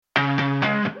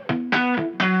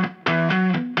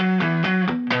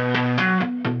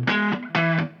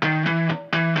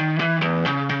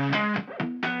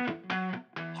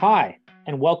Hi,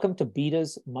 and welcome to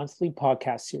Beta's monthly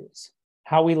podcast series,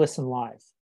 How We Listen Live,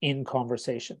 in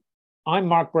Conversation. I'm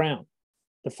Mark Brown,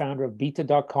 the founder of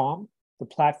Beta.com, the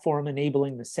platform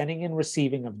enabling the sending and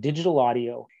receiving of digital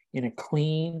audio in a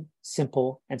clean,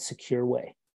 simple, and secure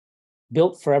way,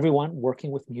 built for everyone working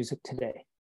with music today.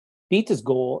 Beta's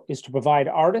goal is to provide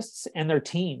artists and their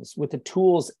teams with the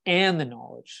tools and the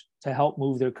knowledge to help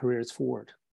move their careers forward.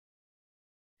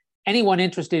 Anyone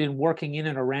interested in working in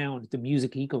and around the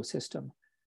music ecosystem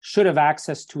should have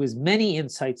access to as many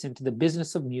insights into the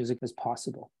business of music as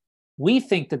possible. We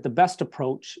think that the best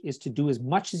approach is to do as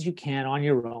much as you can on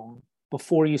your own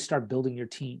before you start building your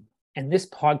team, and this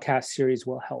podcast series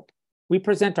will help. We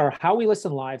present our How We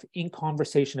Listen Live in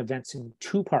Conversation events in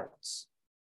two parts.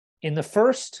 In the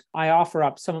first, I offer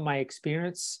up some of my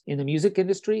experience in the music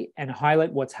industry and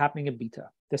highlight what's happening at Beta.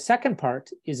 The second part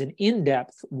is an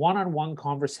in-depth one-on-one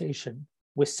conversation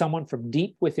with someone from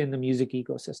deep within the music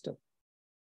ecosystem.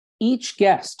 Each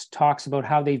guest talks about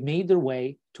how they've made their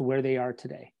way to where they are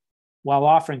today, while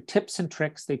offering tips and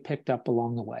tricks they picked up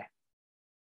along the way.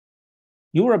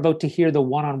 You are about to hear the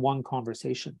one-on-one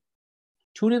conversation.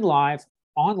 Tune in live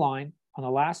online on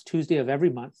the last Tuesday of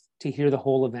every month to hear the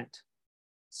whole event.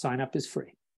 Sign up is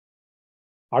free.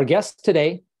 Our guest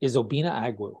today is Obinna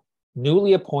Agwu,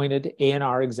 newly appointed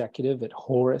A&R executive at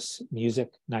Horus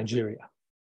Music Nigeria.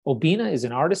 Obinna is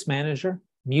an artist manager,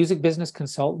 music business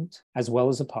consultant, as well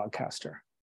as a podcaster.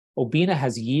 Obinna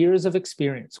has years of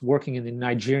experience working in the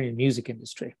Nigerian music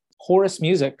industry. Horus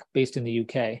Music, based in the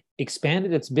UK,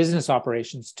 expanded its business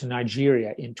operations to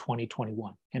Nigeria in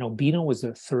 2021, and Obinna was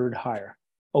their third hire.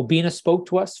 Obinna spoke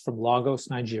to us from Lagos,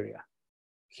 Nigeria.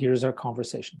 Here's our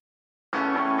conversation.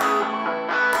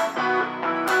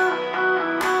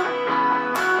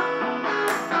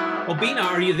 Obinna,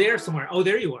 are you there somewhere? Oh,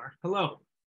 there you are. Hello.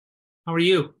 How are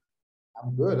you?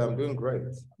 I'm good. I'm doing great.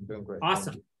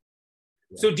 Awesome.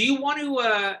 Yeah. So do you want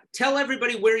to tell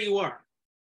everybody where you are?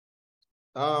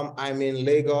 I'm in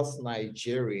Lagos,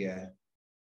 Nigeria.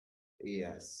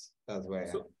 Yes, that's where I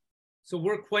am. So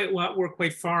we're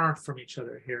quite far from each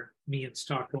other here, me and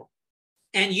Stockholm.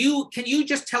 And can you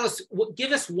just tell us,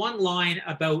 give us one line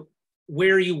about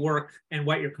where you work and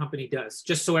what your company does,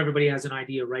 just so everybody has an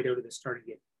idea right out of the starting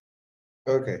gate.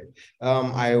 Okay.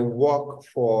 I work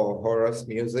for Horus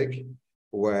Music.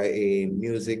 We're a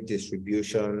music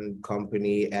distribution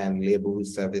company and label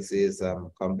services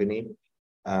company.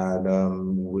 And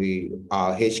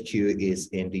our HQ is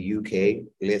in the UK,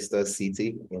 Leicester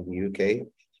City in the UK.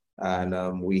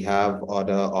 And we have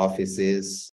other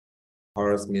offices,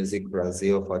 Horus Music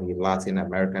Brazil for the Latin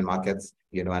American markets,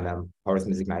 and Horus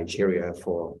Music Nigeria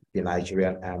for the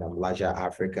Nigerian and larger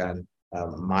African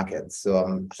markets.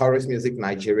 So Horus Music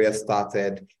Nigeria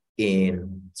started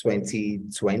in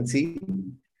 2020,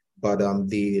 but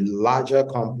the larger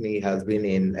company has been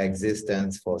in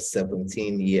existence for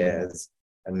 17 years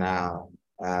now.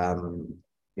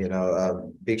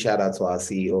 Big shout out to our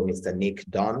CEO, Mr. Nick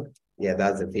Dunn. Yeah,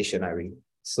 that's a visionary.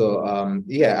 So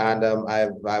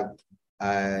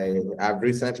I've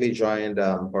recently joined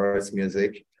Horus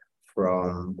Music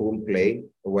from Boomplay,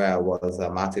 where I was a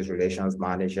artist relations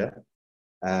manager.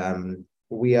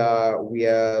 We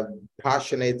are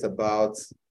passionate about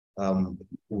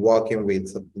working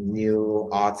with new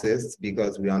artists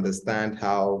because we understand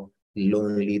how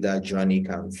lonely that journey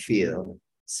can feel.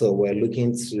 So we're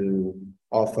looking to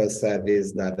offer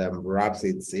service that wraps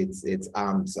its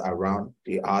arms around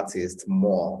the artist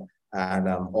more and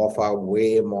offer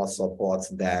way more support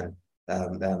than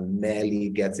merely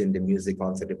getting the music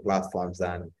onto the platforms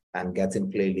and getting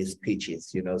playlist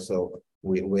pitches, So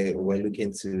we're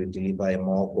looking to deliver a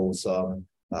more wholesome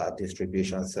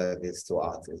distribution service to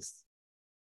artists.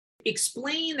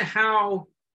 Explain how,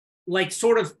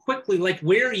 sort of quickly,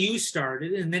 where you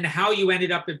started and then how you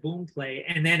ended up at Boomplay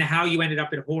and then how you ended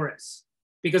up at Horus.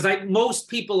 Because most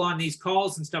people on these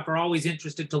calls and stuff are always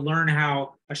interested to learn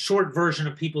how a short version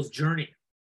of people's journey.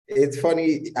 It's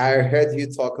funny, I heard you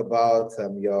talk about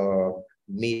your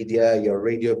media, your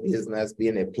radio business,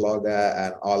 being a plugger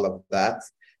and all of that.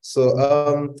 So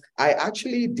I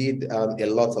actually did a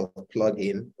lot of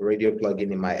radio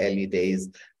plugging in my early days.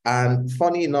 And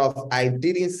funny enough, I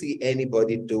didn't see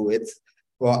anybody do it,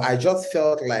 but I just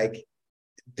felt like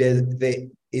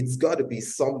it's got to be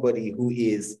somebody who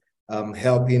is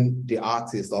helping the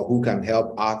artist or who can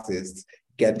help artists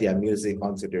get their music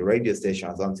onto the radio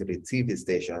stations, onto the TV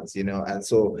stations, And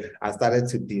so I started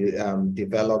to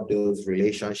develop those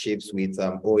relationships with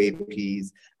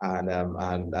OAPs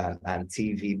and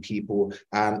TV people.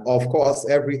 And of course,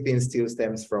 everything still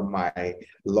stems from my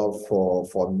love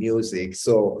for music.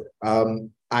 So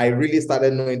I really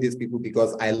started knowing these people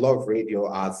because I love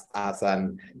radio as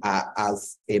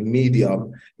a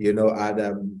medium, you know.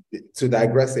 And to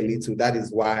digress a little, that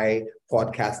is why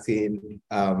podcasting,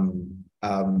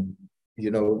 you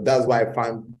know, that's why I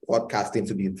find podcasting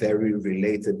to be very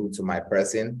relatable to my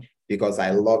person, because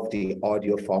I love the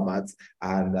audio format.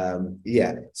 And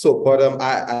yeah, so but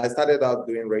I started out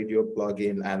doing radio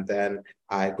blogging, and then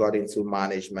I got into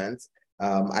management.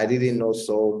 I didn't know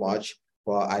so much,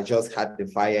 but I just had the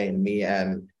fire in me.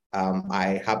 And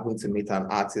I happened to meet an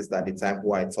artist at the time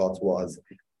who I thought was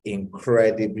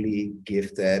incredibly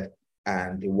gifted,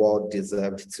 and the world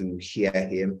deserved to hear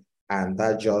him. And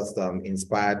that just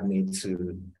inspired me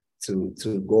to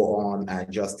go on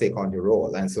and just take on the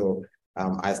role. And so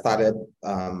I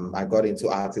got into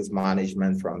artist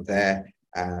management from there.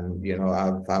 And, you know,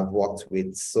 I've worked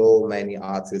with so many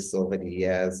artists over the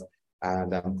years,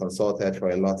 and consulted for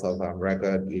a lot of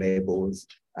record labels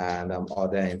and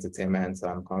other entertainment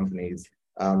companies.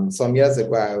 Some years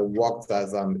ago, I worked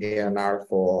as A&R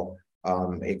for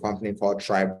a company called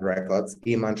Tribe Records,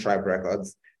 Iman Tribe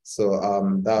Records. So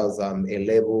that was a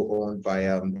label owned by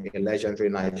a legendary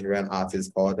Nigerian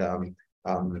artist called LD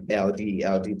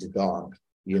the Don.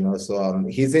 You know, so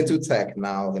he's into tech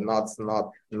now, not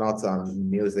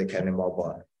music anymore,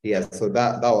 but yeah, so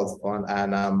that was fun.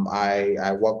 And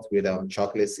I worked with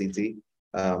Chocolate City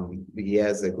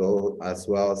years ago as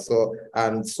well. So,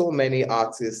 and so many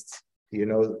artists, you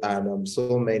know, and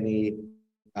so many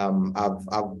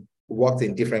I've worked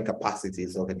in different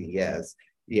capacities over the years.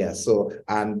 Yeah, so,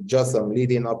 and just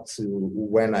leading up to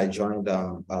when I joined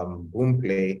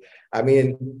Boomplay, I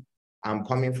mean, I'm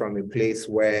coming from a place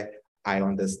where I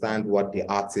understand what the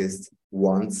artist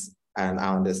wants, and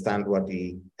I understand what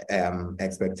the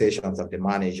expectations of the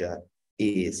manager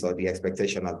is, or the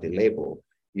expectation of the label.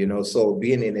 You know, so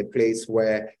being in a place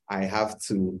where I have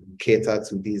to cater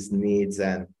to these needs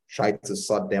and try to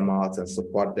sort them out and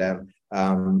support them,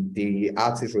 the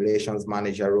artist relations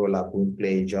manager role at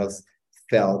Boomplay just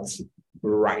felt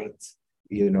right,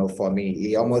 you know, for me.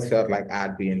 It almost felt like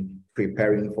I'd been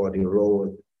preparing for the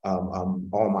role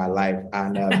all my life.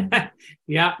 And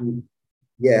yeah,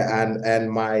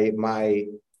 and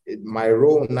my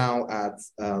role now at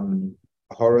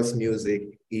Horus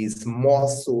Music is more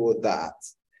so that,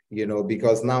 you know,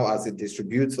 because now as a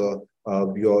distributor,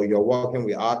 you're working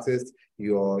with artists,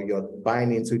 you're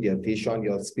buying into their vision,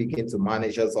 you're speaking to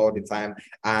managers all the time.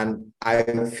 And I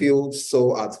feel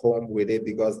so at home with it,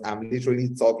 because I'm literally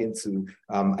talking to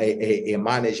a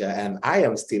manager, and I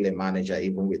am still a manager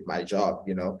even with my job,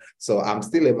 you know. So I'm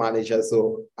still a manager.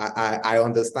 So I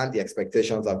understand the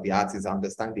expectations of the artist, I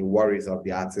understand the worries of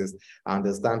the artist, I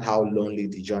understand how lonely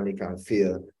the journey can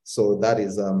feel. So that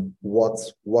is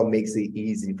what makes it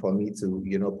easy for me to,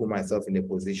 you know, put myself in a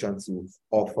position to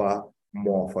offer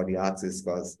more for the artist,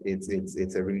 because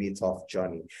it's a really tough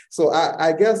journey. So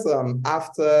I guess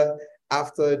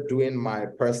after doing my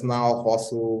personal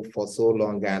hustle for so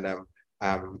long, and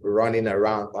running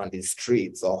around on the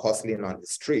streets, or hustling on the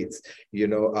streets, you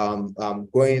know,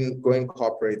 going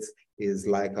corporate is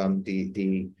like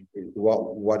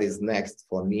what is next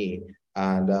for me.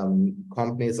 And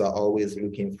companies are always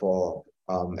looking for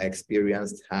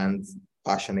experienced hands,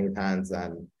 passionate hands,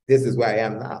 and this is where I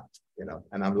am now, you know,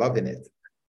 and I'm loving it.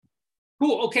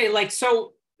 Cool. Okay, like,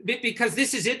 so, because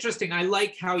this is interesting, I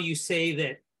like how you say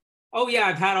that, oh yeah,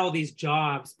 I've had all these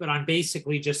jobs, but I'm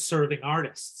basically just serving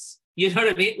artists. You know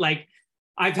what I mean? Like,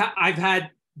 I've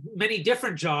had many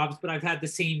different jobs, but I've had the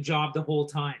same job the whole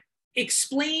time.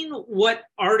 Explain what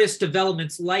artist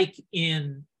development's like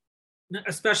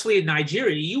especially in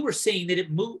Nigeria. You were saying that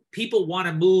people want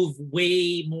to move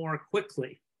way more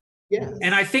quickly. Yeah.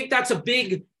 And I think that's a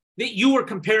big, that you were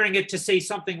comparing it to, say,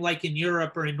 something like in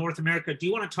Europe or in North America. Do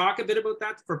you want to talk a bit about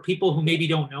that for people who maybe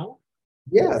don't know?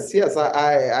 Yes,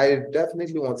 I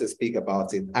definitely want to speak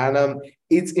about it. And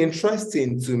it's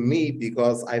interesting to me,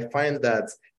 because I find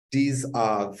that these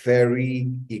are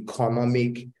very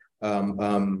economic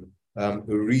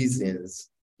reasons,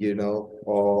 you know,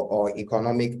 or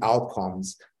economic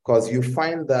outcomes, because you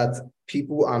find that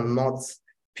people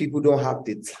don't have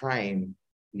the time,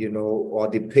 you know, or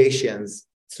the patience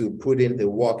to put in the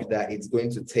work that it's going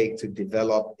to take to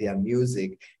develop their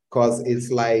music, because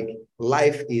it's like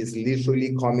life is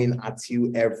literally coming at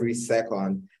you every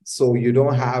second. So you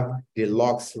don't have the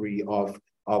luxury of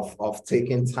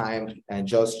taking time and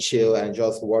just chill and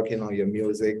just working on your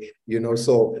music, you know.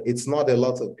 So it's not a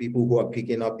lot of people who are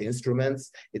picking up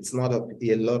instruments. It's not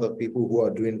a lot of people who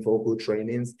are doing vocal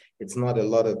trainings. It's not a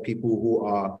lot of people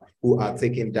who are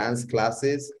taking dance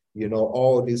classes, you know,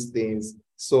 all these things.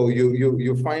 So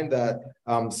you find that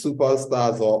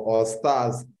superstars or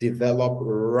stars develop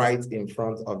right in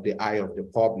front of the eye of the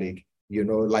public. You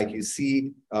know, like you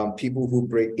see people who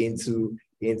break into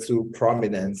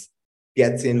prominence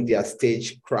getting their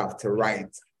stagecraft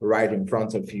right in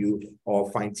front of you, or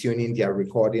fine-tuning their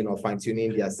recording or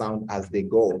fine-tuning their sound as they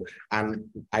go. And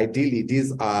ideally,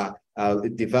 these are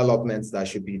developments that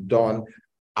should be done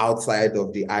outside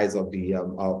of the eyes of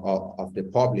the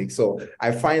public. So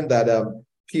I find that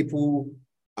people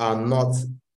are not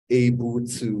able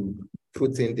to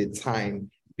put in the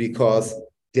time because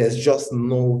there's just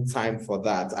no time for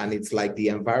that. And it's like the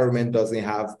environment doesn't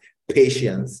have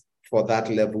patience for that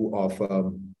level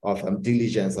of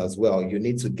diligence as well. You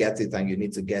need to get it, and you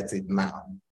need to get it now.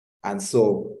 And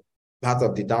so part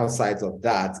of the downsides of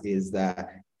that is that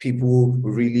people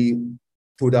really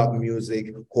put out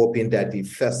music hoping that the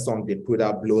first song they put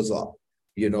out blows up,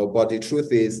 you know, but the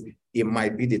truth is it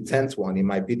might be the 10th one, it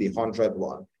might be the 100th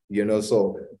one, you know,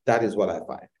 so that is what I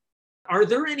find. Are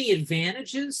there any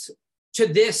advantages to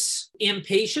this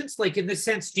impatience? Like, in the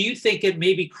sense, do you think it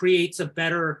maybe creates a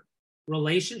better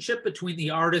relationship between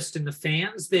the artist and the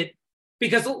fans? That,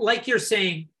 because like you're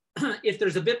saying, if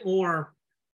there's a bit more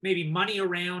maybe money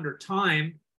around or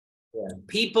time,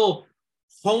 people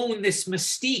hone this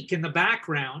mystique in the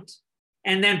background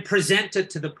and then present it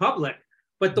to the public.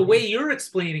 But the way you're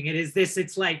explaining it is this: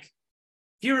 it's like,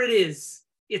 here it is,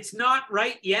 it's not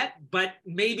right yet, but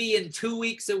maybe in 2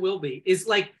 weeks it will be. Is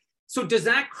like, so does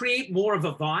that create more of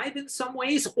a vibe in some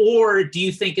ways, or do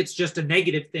you think it's just a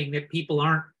negative thing that people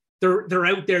aren't, they're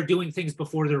out there doing things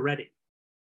before they're ready?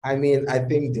 I mean, I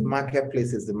think the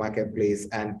marketplace is the marketplace,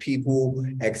 and people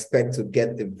expect to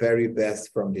get the very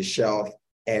best from the shelf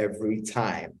every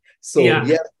time. So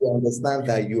yes, we understand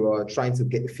that you are trying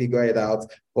to figure it out,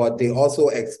 but they also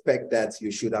expect that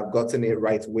you should have gotten it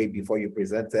right way before you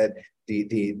presented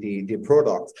the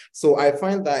product. So I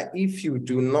find that if you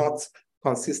do not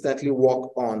consistently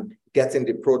work on getting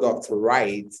the product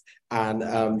right,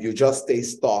 and you just stay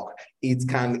stuck, it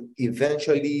can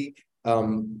eventually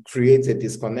create a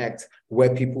disconnect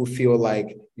where people feel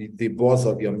like the buzz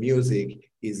of your music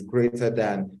is greater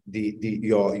than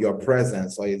your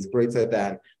presence, or is greater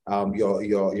than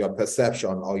your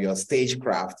perception or your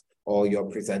stagecraft or your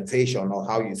presentation or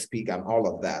how you speak and all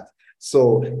of that.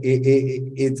 So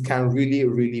it can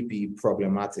really be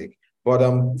problematic. But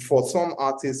for some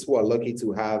artists who are lucky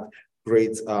to have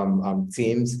great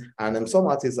teams, and some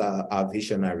artists are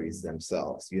visionaries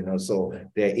themselves, you know, so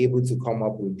they're able to come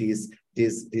up with these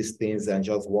things and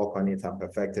just work on it and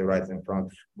perfect it right in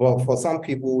front. But for some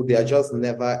people, they are just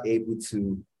never able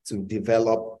to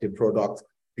develop the product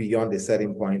beyond a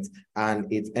certain point,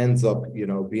 and it ends up, you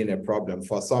know, being a problem.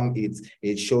 For some,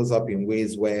 it shows up in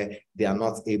ways where they are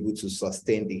not able to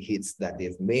sustain the hits that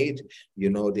they've made. You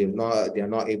know, they're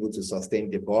not able to sustain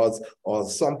the buzz. Or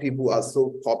some people are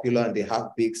so popular and they have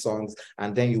big songs,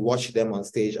 and then you watch them on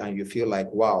stage and you feel like,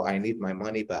 wow, I need my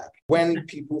money back. When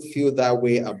people feel that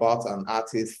way about an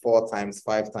artist 4 times,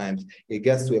 5 times, it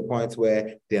gets to a point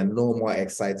where they're no more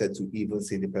excited to even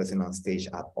see the person on stage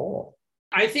at all.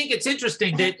 I think it's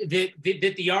interesting that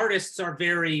the artists are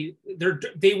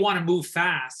they want to move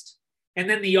fast. And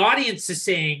then the audience is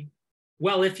saying,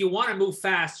 well, if you want to move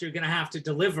fast, you're going to have to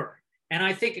deliver. And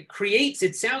I think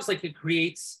it sounds like it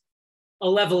creates a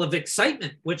level of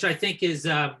excitement, which I think is,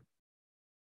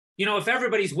 you know, if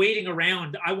everybody's waiting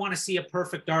around, I want to see a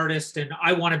perfect artist and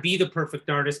I want to be the perfect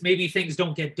artist, maybe things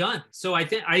don't get done. So I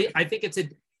think it's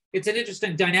an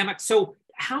interesting dynamic. So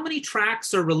how many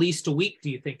tracks are released a week,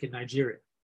 do you think, in Nigeria?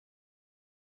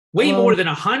 Way more than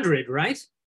 100, right?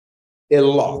 A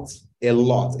lot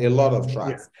of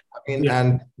tracks. Yeah. I mean,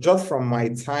 and just from my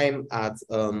time at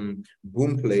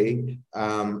Boomplay,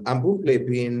 and Boomplay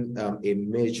being a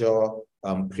major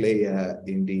player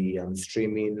in the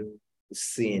streaming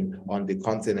scene on the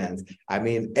continent. I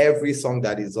mean, every song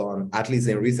that is on, at least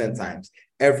in recent times,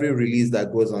 every release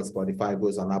that goes on Spotify,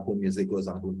 goes on Apple Music, goes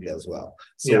on Boomplay as well.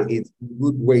 So it's a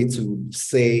good way to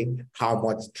say how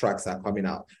much tracks are coming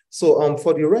out. So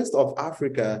for the rest of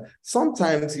Africa,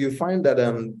 sometimes you find that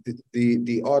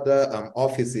the other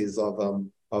offices of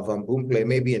Boomplay,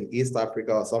 maybe in East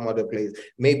Africa or some other place,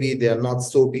 maybe they're not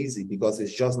so busy because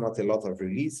it's just not a lot of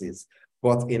releases.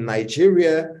 But in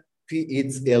Nigeria,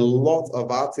 it's a lot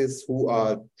of artists who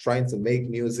are trying to make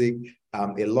music,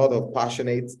 a lot of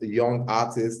passionate young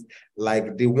artists.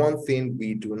 Like, the one thing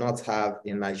we do not have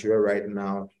in Nigeria right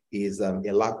now is a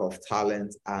lack of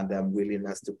talent and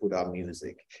willingness to put out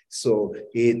music. So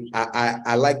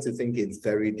I like to think it's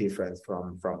very different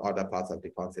from other parts of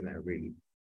the continent, really.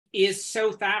 Is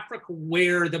South Africa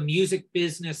where the music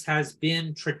business has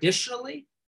been traditionally?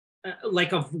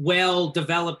 like a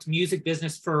well-developed music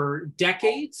business for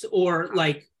decades, or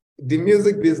like? The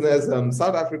music business,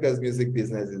 South Africa's music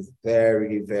business is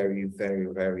very, very, very,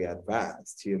 very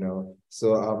advanced, you know.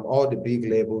 So all the big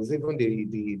labels, even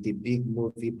the big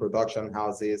movie production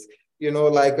houses, you know,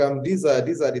 like these are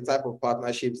the type of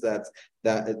partnerships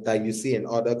that you see in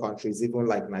other countries, even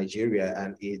like Nigeria,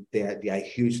 and they are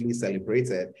hugely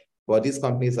celebrated. But these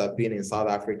companies have been in South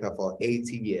Africa for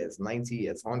 80 years, 90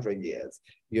 years, 100 years,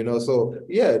 you know. So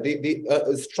yeah,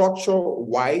 the structural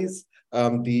wise,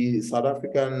 the South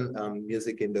African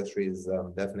music industry is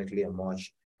definitely a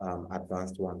much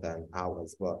advanced one than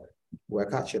ours, but we're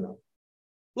catching up.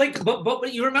 Like,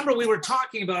 but you remember we were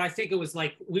talking about, I think it was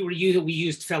like we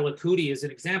used Fela Kuti as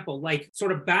an example, like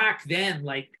sort of back then,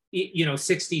 like, you know,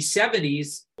 60s,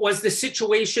 70s, was the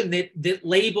situation that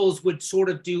labels would sort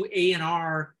of do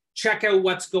A&R, check out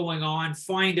what's going on,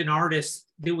 find an artist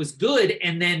that was good,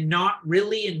 and then not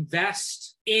really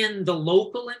invest in the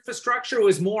local infrastructure. It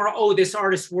was more, oh, this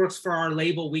artist works for our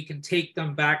label, we can take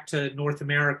them back to North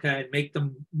America and make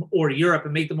them, or Europe,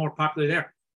 and make them more popular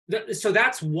there. So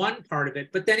that's one part of it.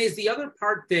 But then is the other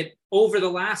part that over the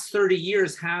last 30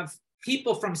 years, have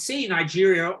people from, say,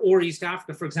 Nigeria or East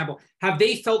Africa, for example, have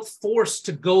they felt forced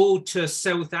to go to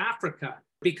South Africa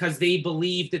because they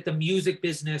believe that the music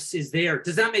business is there?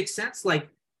 Does that make sense? Like,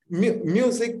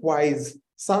 music-wise,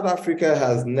 South Africa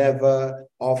has never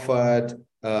offered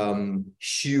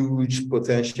huge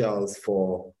potentials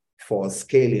for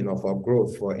scaling or for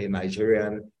growth for a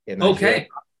Nigerian. Okay.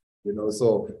 You know,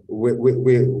 so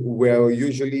we're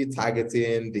usually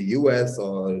targeting the US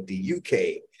or the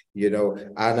UK, you know,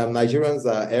 and Nigerians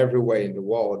are everywhere in the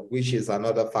world, which is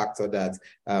another factor that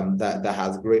that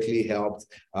has greatly helped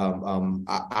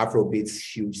Afrobeat's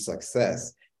huge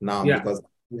success now, because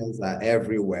Nigerians are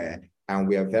everywhere and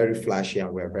we are very flashy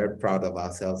and we're very proud of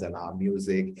ourselves and our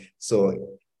music.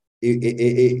 So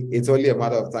it's only a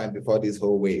matter of time before this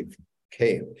whole wave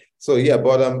came. So yeah,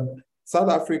 but South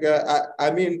Africa,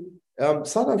 I mean,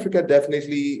 South Africa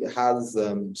definitely has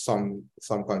some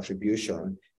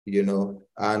contribution, you know,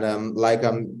 and like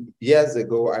years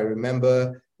ago, I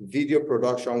remember video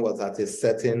production was at a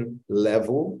certain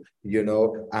level, you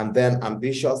know, and then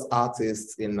ambitious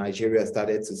artists in Nigeria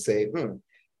started to say,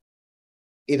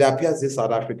 it appears these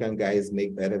South African guys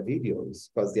make better videos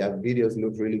because their videos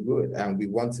look really good and we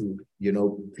want to, you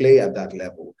know, play at that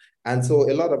level. And so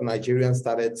a lot of Nigerians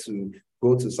started to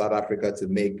go to South Africa to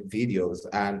make videos,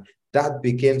 and that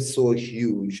became so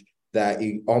huge that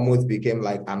it almost became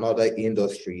like another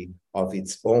industry of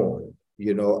its own.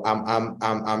 You know,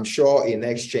 I'm sure in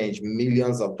exchange,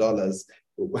 millions of dollars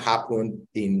happened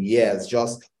in years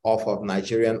just off of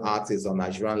Nigerian artists or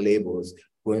Nigerian labels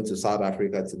going to South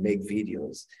Africa to make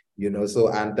videos. You know, so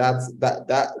and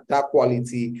that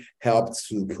quality helped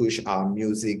to push our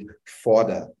music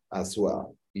further as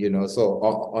well. You know,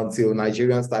 so until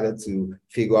Nigerians started to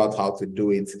figure out how to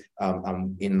do it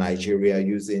in Nigeria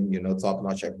using, you know,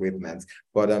 top-notch equipment.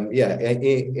 But yeah,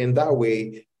 in that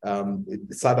way,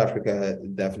 South Africa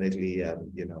definitely,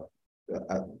 you know,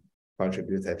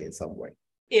 contributed in some way.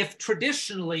 If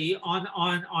traditionally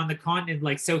on the continent,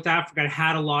 like South Africa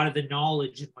had a lot of the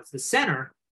knowledge and was the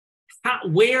center,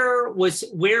 where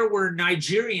were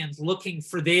Nigerians looking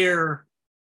for their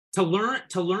to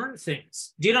learn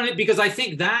things? Do you know what I mean? Because I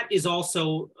think that is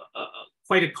also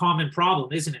quite a common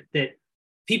problem, isn't it? That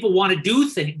people want to do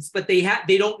things, but they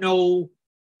don't know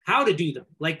how to do them.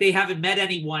 Like they haven't met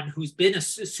anyone who's been a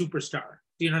superstar.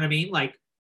 Do you know what I mean? Like,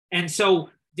 and so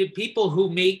did people who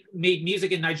made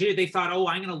music in Nigeria, they thought, oh,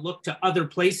 I'm going to look to other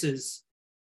places.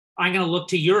 I'm going to look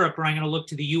to Europe, or I'm going to look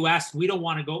to the US. We don't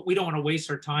want to waste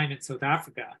our time in South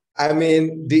Africa. I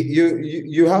mean,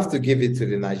 you have to give it to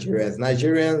the Nigerians.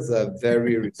 Nigerians are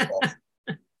very resourceful.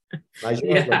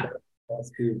 Nigerians are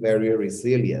very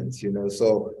resilient, you know.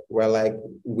 So we're like,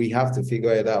 we have to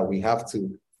figure it out. We have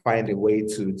to find a way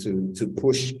to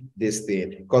push this thing,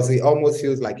 because it almost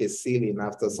feels like a ceiling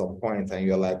after some point, and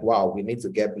you're like, wow, we need to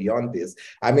get beyond this.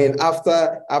 I mean,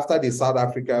 after the South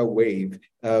Africa wave,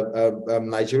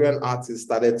 Nigerian artists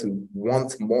started to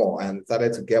want more and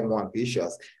started to get more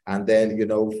ambitious, and then, you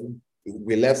know,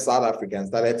 we left South Africa and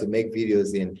started to make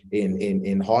videos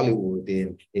in Hollywood,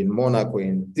 in Monaco,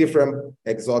 in different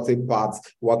exotic parts,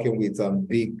 working with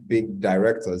big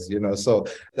directors, you know. So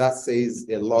that says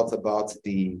a lot about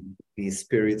the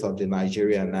spirit of the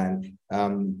Nigerian, and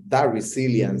that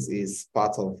resilience is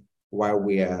part of why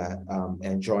we are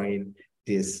enjoying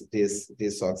this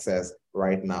success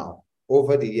right now.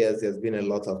 Over the years, there's been a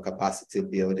lot of capacity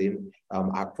building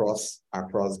across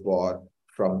board,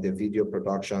 from the video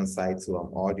production side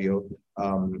to audio.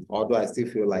 Although I still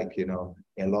feel like, you know,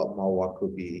 a lot more work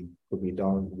could be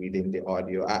done within the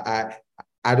audio.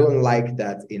 I don't like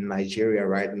that in Nigeria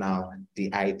right now,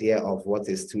 the idea of what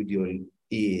a studio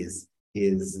is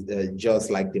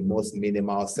just like the most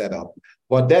minimal setup.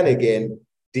 But then again,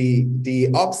 the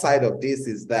upside of this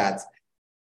is that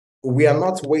we are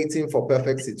not waiting for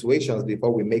perfect situations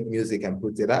before we make music and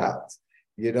put it out,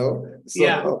 you know?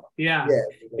 So, yeah.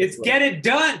 It's get it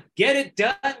done, get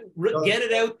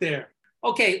it out there.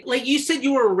 Okay, like you said,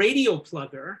 you were a radio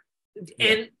plugger.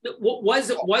 And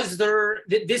was there,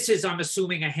 this is, I'm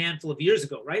assuming, a handful of years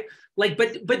ago, right? Like,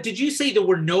 but did you say there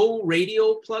were no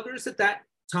radio pluggers at that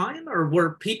time, or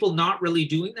were people not really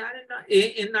doing that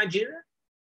in Nigeria?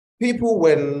 People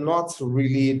were not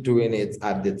really doing it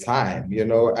at the time, you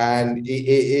know, and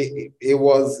it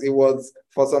was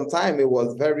for some time, it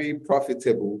was very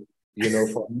profitable, you know,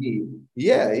 for me.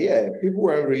 Yeah, people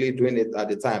weren't really doing it at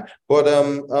the time. But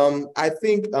I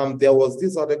think there was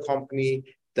this other company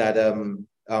that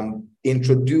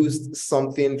introduced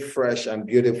something fresh and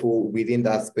beautiful within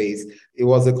that space. It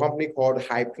was a company called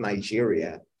Hype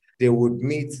Nigeria. They would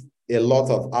meet a lot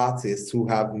of artists who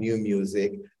have new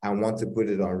music and want to put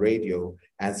it on radio.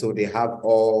 And so they have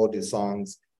all the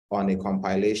songs on a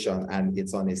compilation and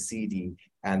it's on a CD.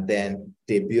 And then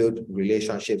they build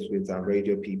relationships with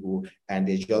radio people and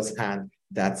they just hand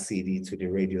that CD to the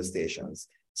radio stations.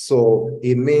 So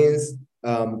it means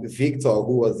Victor,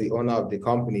 who was the owner of the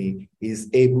company, is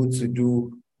able to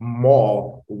do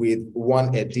more with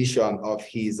one edition of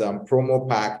his promo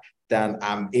pack than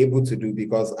I'm able to do,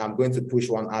 because I'm going to push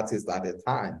one artist at a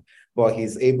time. But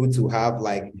he's able to have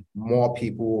like more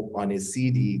people on a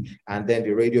CD, and then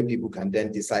the radio people can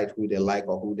then decide who they like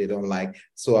or who they don't like.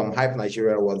 So Hype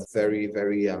Nigeria was very,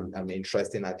 very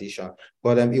interesting addition.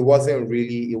 But it wasn't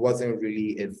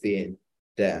really a thing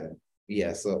then.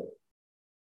 Yeah, So,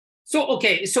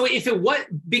 okay, so if it was,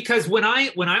 because when I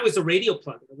was a radio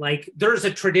plugger, like there's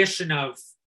a tradition of,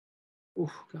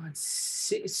 oh God,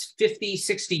 50,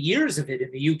 60 years of it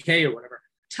in the UK or whatever.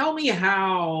 Tell me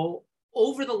how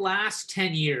over the last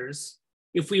 10 years,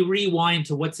 if we rewind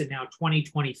to what's it now,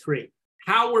 2023,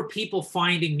 how were people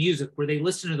finding music? Were they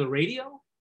listening to the radio?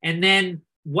 And then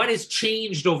what has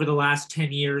changed over the last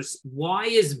 10 years? Why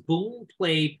is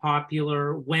Boomplay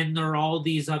popular when there are all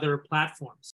these other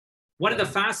platforms? One of the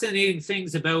fascinating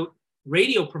things about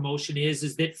radio promotion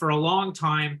is that for a long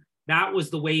time, that was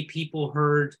the way people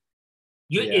heard.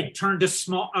 It turned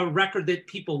a record that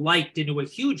people liked into a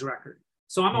huge record.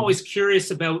 So I'm always curious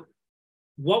about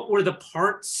what were the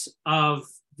parts of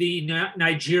the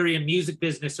Nigerian music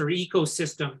business or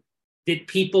ecosystem that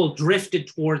people drifted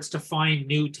towards to find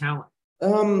new talent.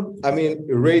 I mean,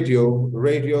 radio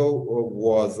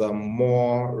was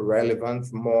more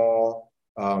relevant, more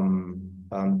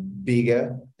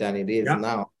bigger than it is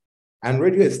now, and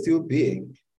radio is still big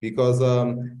because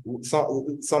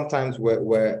sometimes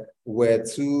we're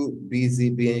too busy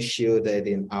being shielded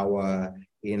in our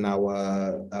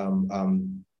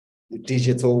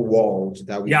digital world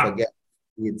that we forget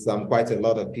it's quite a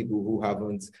lot of people who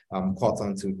haven't caught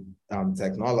on to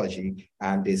technology,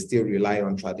 and they still rely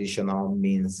on traditional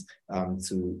means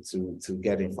to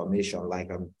get information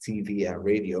like TV and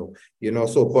radio, you know.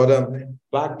 So, but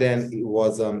back then it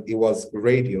was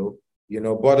radio, you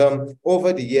know. But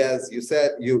over the years,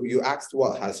 you asked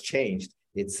what has changed.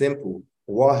 It's simple.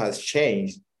 What has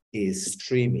changed is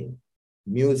streaming.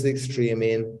 Music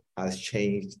streaming has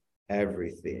changed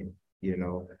everything, you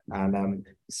know. And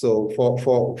so for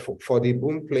the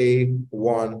Boomplay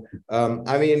one,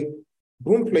 I mean,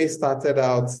 Boomplay started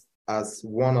out as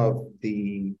one of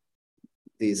the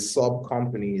sub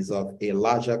companies of a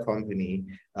larger company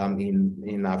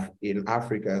in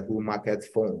Africa who market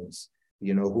phones,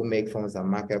 you know, who make phones and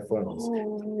market phones.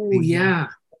 Oh, yeah.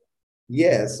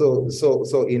 Yeah,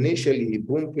 so initially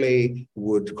Boomplay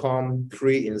would come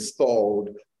pre-installed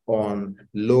on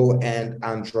low-end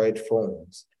Android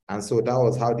phones. And so that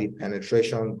was how the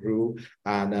penetration grew.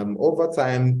 And over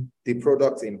time, the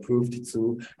product improved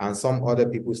too. And some other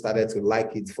people started to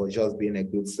like it for just being a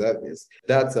good service.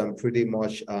 That's pretty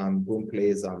much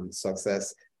Boomplay's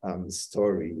success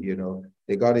story. You know,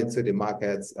 they got into the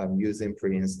market using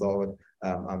pre-installed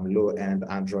low-end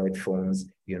Android phones,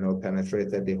 you know,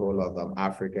 penetrated the whole of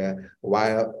Africa,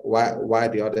 while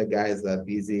the other guys are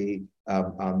busy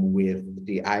with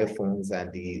the iPhones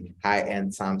and the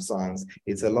high-end Samsungs.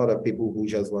 It's a lot of people who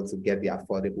just want to get the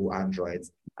affordable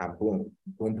Androids, and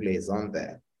Boomplay is on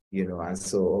there, you know. And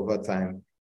so over time,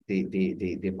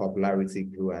 the popularity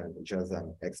grew and just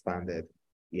expanded.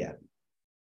 Yeah.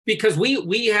 Because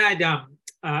we had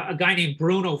a guy named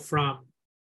Bruno from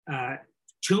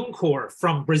TuneCore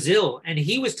from Brazil, and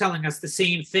he was telling us the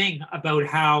same thing about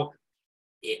how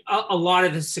a lot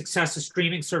of the success of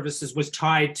streaming services was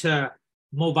tied to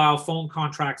mobile phone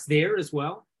contracts there as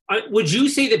well. Would you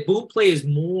say that Boomplay is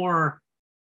more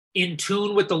in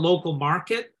tune with the local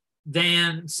market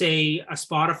than, say, a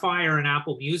Spotify or an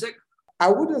Apple Music? I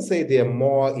wouldn't say they're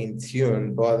more in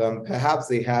tune, but perhaps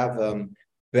they have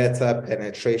better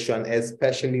penetration,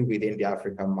 especially within the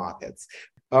African markets.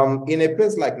 In a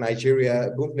place like Nigeria,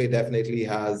 Boomplay definitely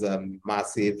has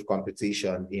massive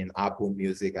competition in Apple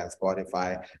Music and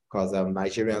Spotify, because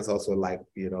Nigerians also like,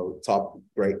 top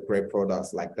great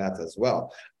products like that as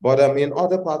well. But in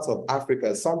other parts of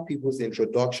Africa, some people's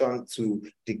introduction to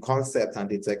the concept and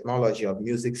the technology of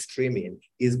music streaming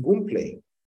is Boomplay.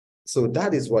 So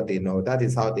that is what they know. That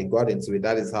is how they got into it.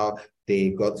 That is how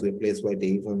they got to a place where they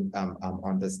even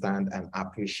understand and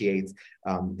appreciate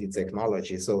the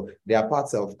technology. So there are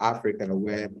parts of Africa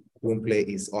where Boomplay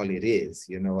is all it is,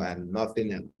 and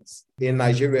nothing else. In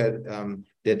Nigeria,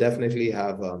 they definitely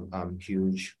have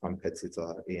huge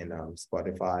competitor in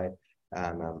Spotify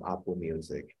and Apple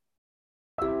Music.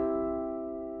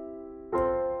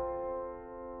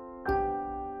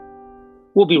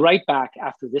 We'll be right back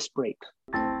after this break.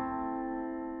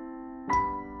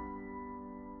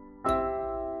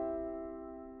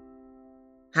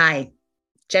 Hi,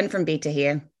 Jen from Beta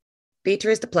here. Beta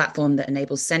is the platform that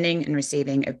enables sending and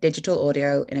receiving of digital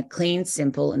audio in a clean,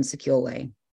 simple, and secure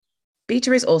way.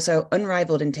 Beta is also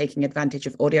unrivaled in taking advantage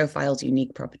of audiophile's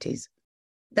unique properties.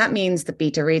 That means that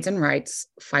Beta reads and writes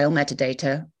file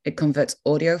metadata, it converts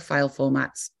audio file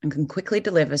formats, and can quickly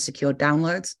deliver secure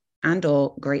downloads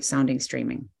and/or great sounding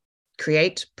streaming.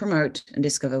 Create, promote, and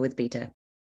discover with Beta.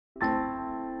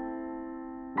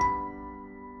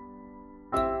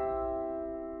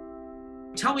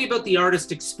 Tell me about the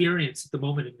artist experience at the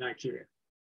moment in Nigeria.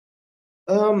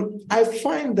 I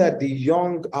find that the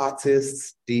young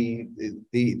artists, the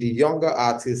younger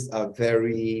artists are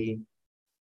very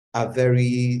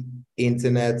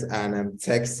internet and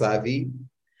tech savvy.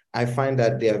 I find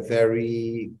that they are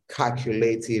very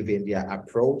calculative in their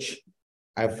approach.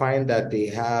 I find that they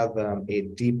have a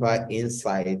deeper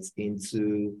insight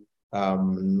into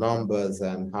numbers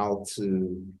and how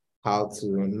to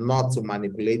not to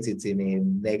manipulate it in a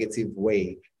negative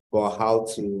way, but how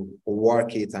to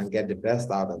work it and get the best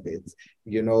out of it,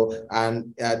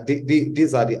 and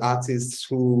these are the artists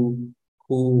who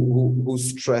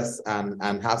stress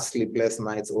and have sleepless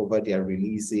nights over their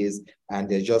releases, and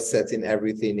they're just setting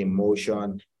everything in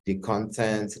motion, the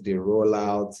content, the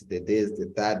rollout, the this,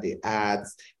 the that, the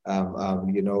ads,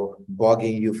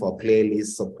 bugging you for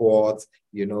playlist support,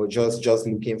 just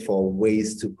looking for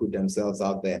ways to put themselves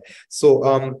out there. So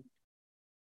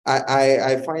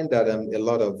I find that a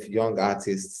lot of young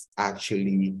artists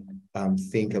actually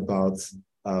think about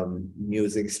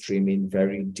music streaming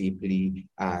very deeply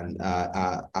and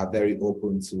are very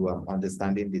open to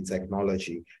understanding the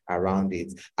technology around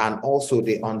it. And also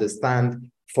they understand,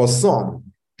 for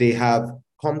some, they have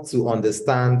come to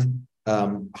understand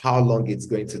how long it's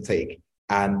going to take.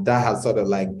 And that has sort of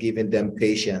like given them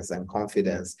patience and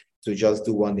confidence to just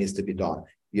do what needs to be done.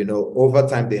 Over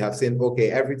time, they have seen,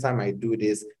 okay, every time I do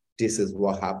this, this is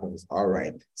what happens. All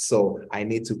right. So I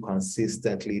need to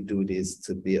consistently do this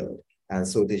to build. And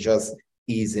so they just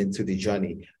ease into the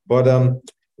journey. But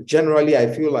generally, I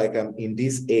feel like in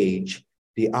this age,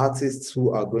 the artists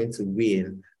who are going to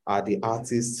win are the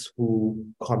artists who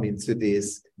come into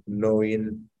this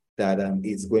knowing that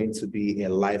it's going to be a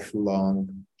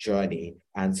lifelong journey.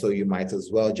 And so you might as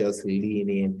well just lean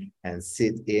in and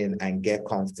sit in and get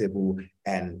comfortable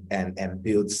and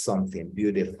build something,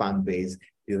 build a fan base,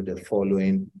 build a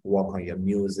following, work on your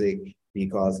music,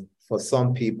 because for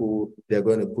some people, they're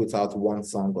going to put out one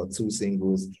song or two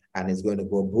singles and it's going to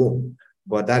go boom.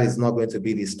 But that is not going to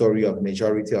be the story of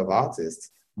majority of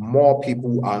artists. More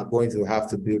people are going to have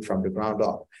to build from the ground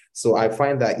up. So I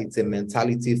find that it's a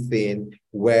mentality thing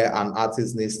where an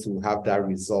artist needs to have that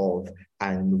resolve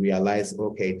and realize,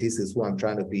 okay, this is who I'm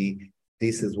trying to be.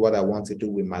 This is what I want to do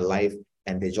with my life.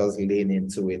 And they just lean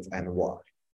into it and work.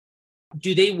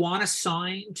 Do they want to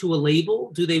sign to a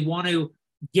label? Do they want to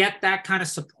get that kind of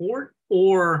support,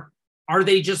 or are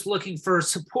they just looking for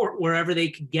support wherever they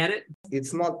can get it?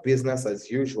 It's not business as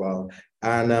usual.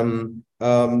 And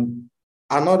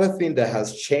another thing that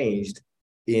has changed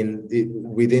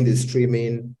within the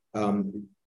streaming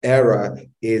era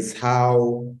is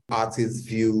how artists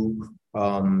view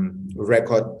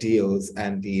record deals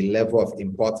and the level of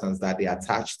importance that they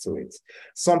attach to it.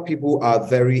 Some people are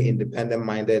very independent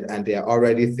minded and they're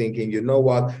already thinking, you know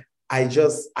what?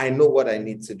 I know what I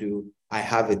need to do. I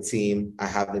have a team, I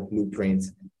have a blueprint.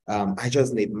 I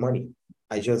just need money.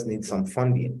 I just need some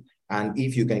funding. And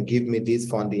if you can give me this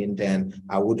funding, then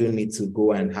I wouldn't need to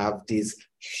go and have this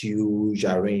huge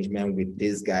arrangement with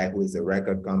this guy who is a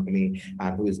record company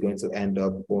and who is going to end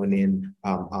up owning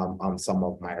some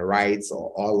of my rights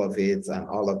or all of it and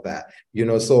all of that.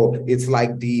 So it's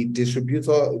like the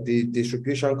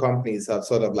distribution companies have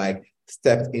sort of like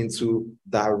stepped into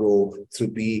that role to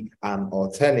be an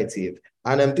alternative.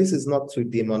 And this is not to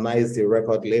demonize the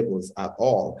record labels at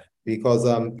all, because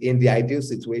in the ideal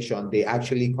situation, they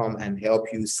actually come and help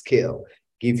you scale,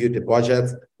 give you the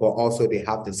budget, but also they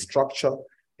have the structure,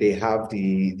 they have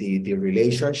the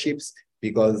relationships,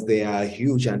 because they are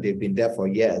huge and they've been there for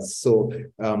years. So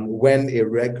when a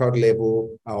record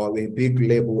label or a big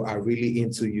label are really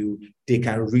into you, they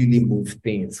can really move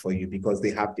things for you because they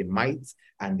have the might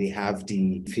and they have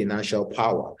the financial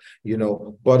power,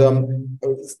 But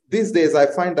these days I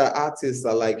find that artists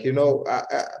are like,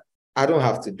 I don't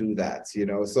have to do that,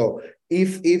 So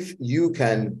if you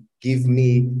can give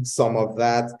me some of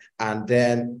that and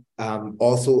then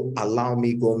also allow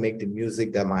me go make the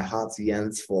music that my heart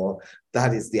yearns for,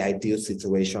 that is the ideal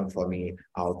situation for me.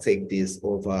 I'll take this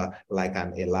over like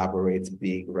an elaborate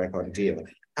big record deal.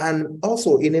 And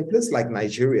also in a place like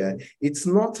Nigeria, it's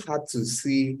not hard to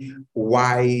see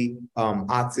why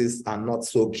artists are not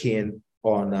so keen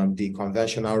on the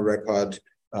conventional record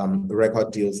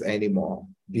deals anymore,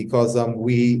 because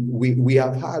we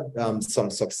have had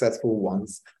some successful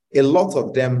ones. A lot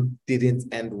of them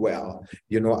didn't end well.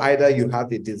 Either you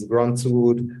have a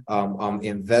disgruntled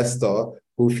investor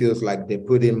who feels like they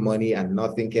put in money and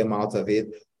nothing came out of it,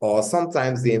 or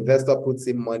sometimes the investor puts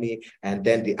in money and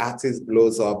then the artist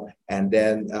blows up, and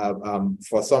then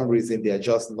for some reason they're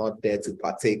just not there to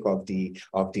partake of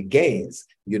the gains,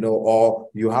 or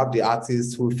you have the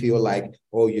artists who feel like,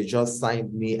 oh, you just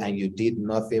signed me and you did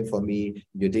nothing for me,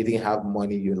 you didn't have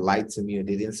money, you lied to me, you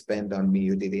didn't spend on me,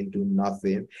 you didn't do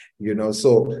nothing,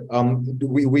 So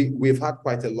we've had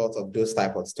quite a lot of those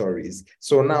type of stories.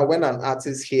 So now when an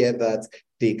artist hears that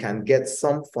they can get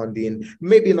some funding,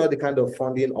 maybe not the kind of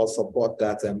funding or support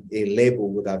that a label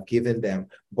would have given them,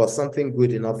 but something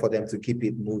good enough for them to keep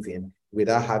it moving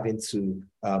without having to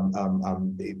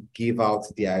give out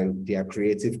their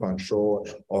creative control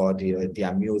or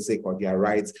their music or their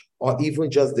rights, or even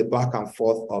just the back and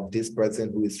forth of this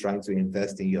person who is trying to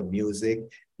invest in your music,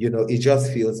 it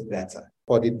just feels better.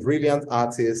 For the brilliant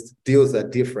artist, deals are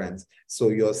different. So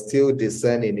you're still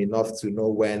discerning enough to know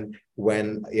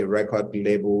when a record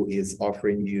label is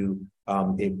offering you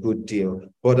a good deal.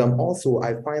 But also,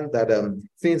 I find that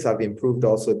things have improved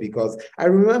also, because I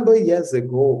remember years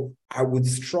ago, I would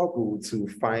struggle to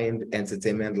find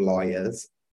entertainment lawyers.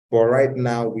 But right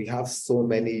now, we have so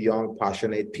many young,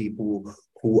 passionate people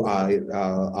who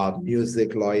are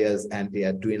music lawyers, and they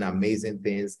are doing amazing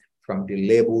things, from the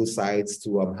label sides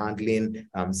to handling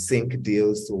sync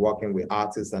deals to working with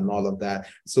artists and all of that.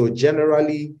 So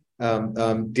generally,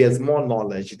 there's more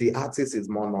knowledge. The artist is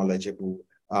more knowledgeable.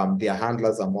 Their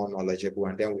handlers are more knowledgeable,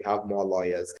 and then we have more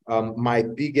lawyers. My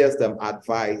biggest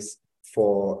advice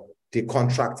for the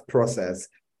contract process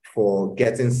for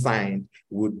getting signed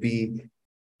would be,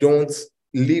 don't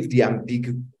leave the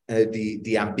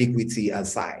ambiguity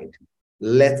aside.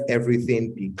 Let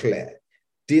everything be clear.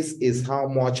 This is how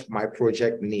much my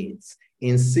project needs.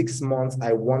 In 6 months,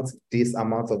 I want this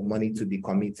amount of money to be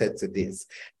committed to this.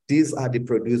 These are the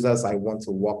producers I want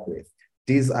to work with.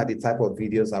 These are the type of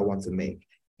videos I want to make.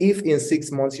 If in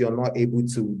 6 months you're not able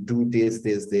to do this,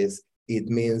 it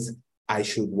means I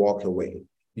should walk away.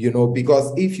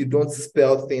 Because if you don't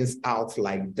spell things out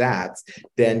like that,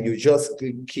 then you just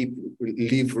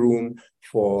leave room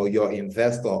for your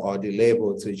investor or the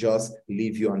label to just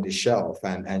leave you on the shelf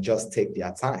and just take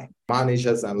their time.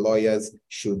 Managers and lawyers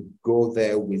should go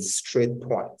there with straight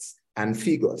points and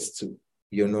figures too,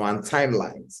 and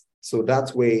timelines. So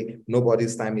that way,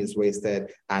 nobody's time is wasted.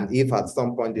 And if at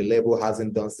some point the label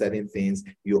hasn't done certain things,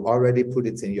 you already put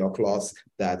it in your clause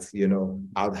that,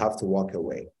 I'd have to walk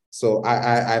away. So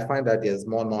I find that there's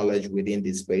more knowledge within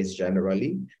this space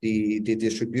generally. The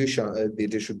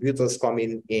distributors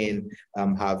coming in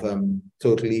have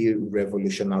totally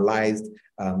revolutionized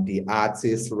the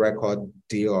artist record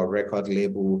deal or record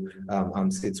label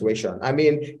situation. I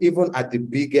mean, even at the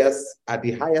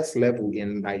highest level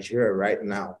in Nigeria right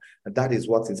now, that is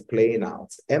what is playing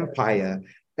out. Empire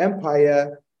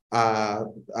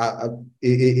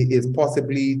is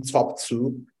possibly top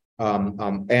 2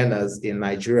 earners in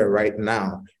Nigeria right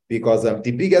now, because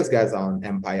the biggest guys are on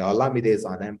Empire. Olamide is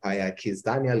on Empire, Kiss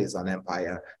Daniel is on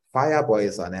Empire, Fireboy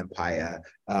is on Empire,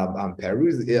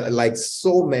 Peru, like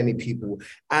so many people.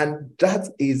 And that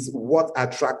is what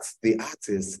attracts the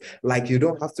artists. Like, you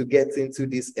don't have to get into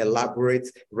this elaborate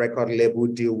record label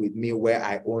deal with me where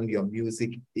I own your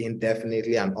music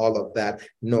indefinitely and all of that.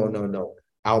 No, no, no.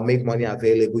 I'll make money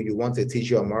available. You want to teach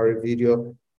your Amari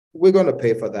video? We're going to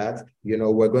pay for that.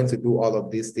 We're going to do all of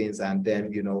these things, and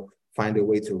then, find a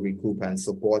way to recoup and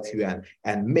support you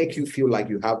and make you feel like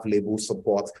you have label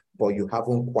support, but you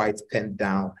haven't quite penned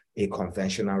down a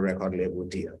conventional record label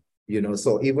deal.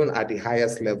 So even at the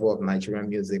highest level of Nigerian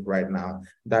music right now,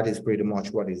 that is pretty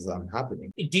much what is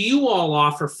happening. Do you all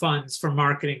offer funds for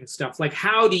marketing and stuff? Like,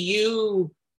 how do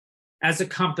you, as a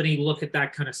company, look at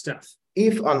that kind of stuff?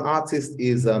 If an artist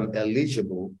is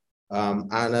eligible,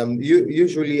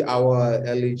 usually our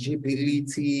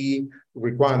eligibility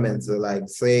requirements are like,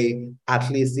 say, at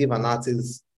least if an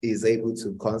artist is able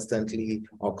to constantly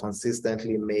or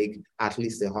consistently make at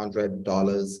least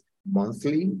 $100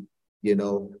 monthly,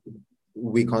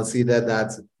 we consider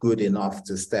that good enough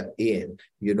to step in,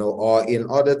 or in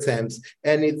other terms,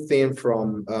 anything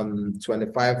from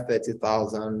 25,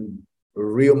 30,000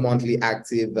 real monthly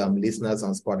active listeners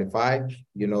on Spotify,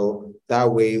 that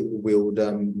way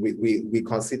we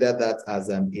consider that as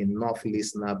enough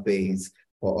listener base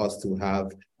for us to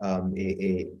have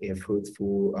a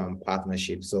fruitful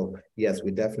partnership. So yes,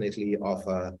 we definitely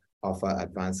offer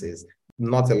advances.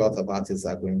 Not a lot of artists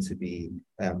are going to be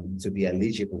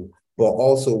eligible, but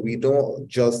also we don't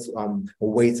just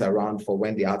wait around for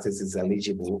when the artist is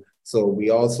eligible. So we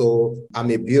also,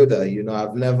 I'm a builder,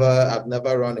 I've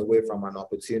never run away from an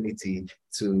opportunity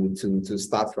to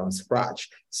start from scratch.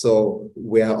 So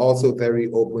we are also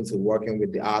very open to working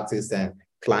with the artists and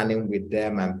planning with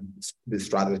them and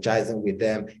strategizing with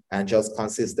them and just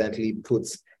consistently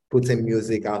putting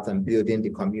music out and building the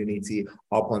community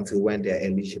up until when they're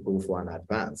eligible for an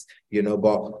advance,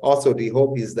 but also the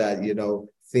hope is that,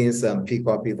 things pick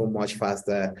up even much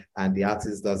faster and the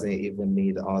artist doesn't even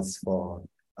need us for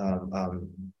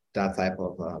that type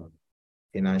of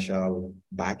financial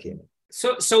backing.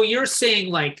 So you're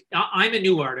saying, like, I'm a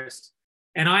new artist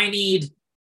and I need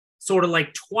sort of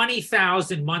like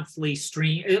 20,000 monthly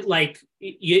stream, like,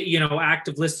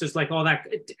 active listeners, like all that,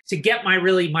 to get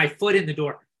my foot in the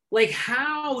door. Like,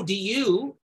 how do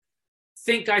you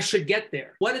think I should get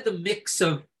there? What are the mix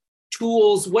of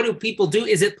tools? What do people do?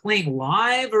 Is it playing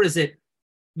live or is it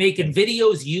making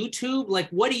videos, YouTube? Like,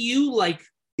 what do you like?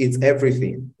 It's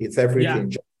everything. It's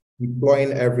everything. Yeah.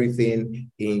 Deploying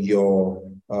everything in your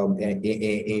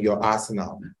in your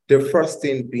arsenal. The first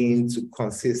thing being to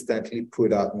consistently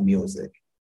put out music.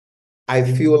 I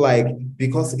feel like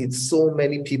because it's so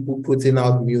many people putting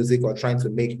out music or trying to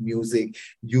make music,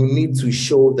 you need to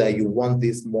show that you want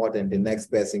this more than the next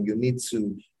person. You need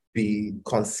to be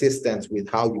consistent with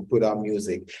how you put out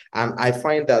music. And I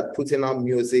find that putting out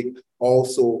music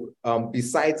also,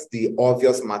 besides the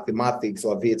obvious mathematics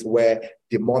of it, where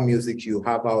the more music you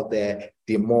have out there,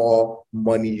 the more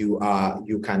money you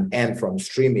can earn from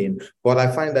streaming. But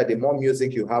I find that the more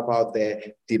music you have out there,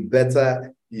 the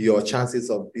better your chances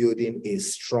of building a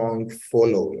strong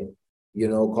following,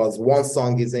 because one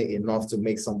song isn't enough to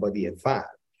make somebody a fan.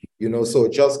 So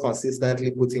just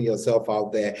consistently putting yourself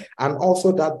out there, and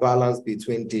also that balance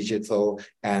between digital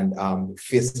and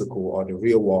physical or the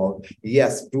real world.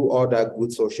 Yes, do all that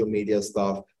good social media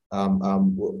stuff.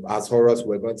 As Horus,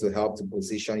 we're going to help to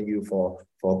position you for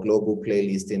global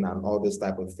playlisting and all those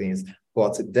type of things.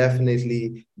 But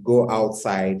definitely go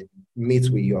outside, meet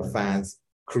with your fans,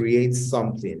 create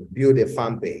something, build a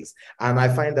fan base. And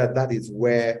I find that is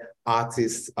where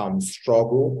artists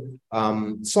struggle.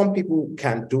 Some people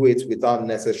can do it without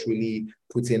necessarily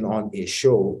putting on a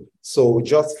show. So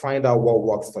just find out what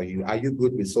works for you. Are you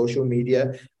good with social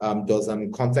media? Does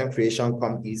content creation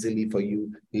come easily for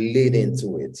you? Lead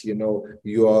into it.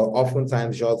 You're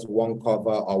oftentimes just one cover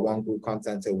or one good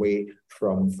content away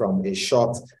from a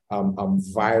short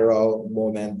viral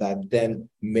moment that then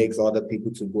makes other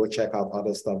people to go check out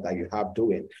other stuff that you have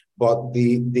doing. But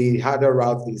the harder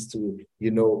route is to,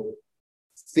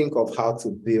 think of how to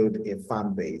build a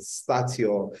fan base. Start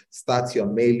your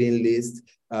mailing list.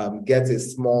 Get a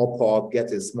small pub,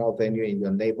 get a small venue in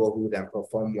your neighborhood and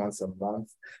perform once a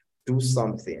month. Do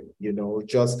something,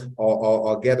 just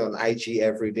or get on IG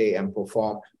every day and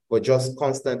perform, but just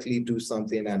constantly do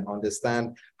something and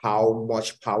understand how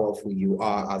much powerful you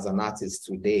are as an artist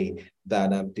today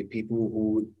than the people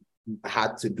who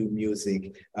had to do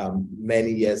music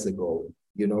many years ago.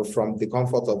 From the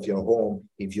comfort of your home,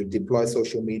 if you deploy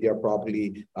social media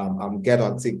properly, get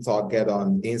on TikTok, get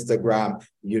on Instagram,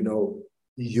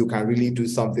 you can really do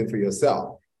something for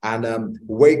yourself. And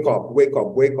wake up, wake up,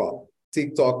 wake up.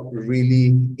 TikTok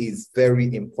really is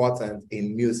very important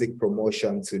in music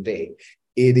promotion today.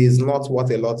 It is not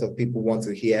what a lot of people want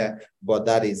to hear, but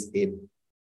that is a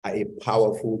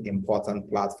powerful, important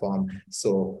platform.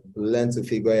 So learn to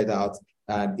figure it out.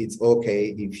 And it's okay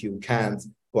if you can't,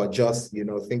 but just,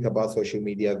 think about social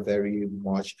media very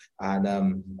much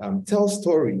and tell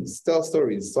stories.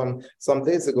 Some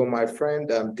days ago, my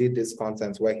friend did this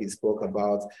content where he spoke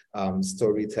about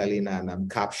storytelling and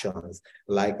captions.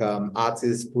 Like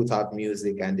artists put out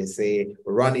music and they say,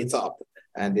 run it up.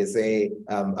 And they say,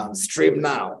 stream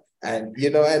now. And,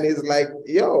 and it's like,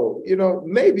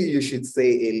 maybe you should say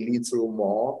a little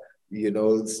more,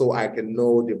 so I can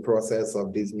know the process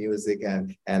of this music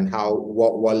and how,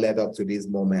 what led up to this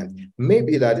moment.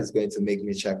 Maybe that is going to make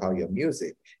me check out your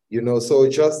music, so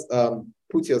just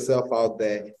put yourself out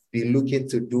there, be looking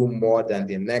to do more than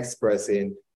the next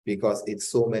person, because it's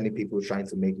so many people trying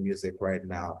to make music right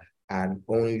now, and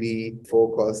only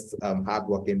focused,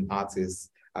 hardworking artists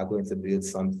are going to build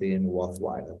something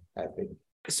worthwhile, I think.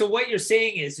 So what you're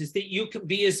saying is that you can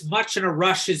be as much in a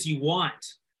rush as you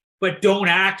want, but don't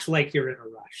act like you're in a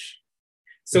rush.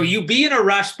 So you be in a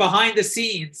rush behind the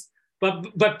scenes,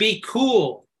 but be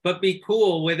cool. But be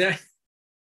cool with it.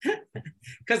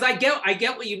 Because I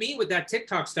get what you mean with that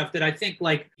TikTok stuff, that I think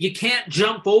like you can't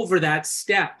jump over that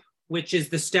step, which is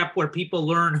the step where people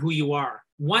learn who you are.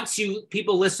 Once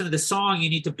people listen to the song, you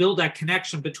need to build that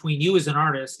connection between you as an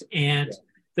artist and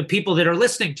the people that are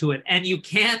listening to it. And you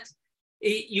can't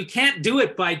do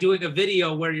it by doing a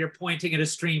video where you're pointing at a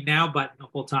stream now button the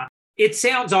whole time. It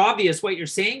sounds obvious what you're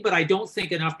saying, but I don't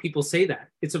think enough people say that.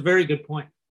 It's a very good point.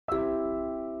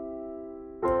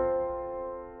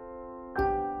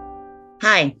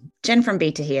 Hi, Jen from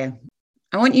Beta here.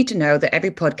 I want you to know that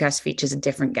every podcast features a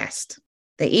different guest.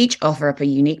 They each offer up a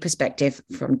unique perspective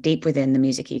from deep within the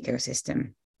music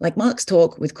ecosystem. Like Mark's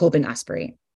talk with Corbin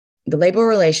Asbury, the label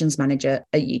relations manager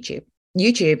at YouTube.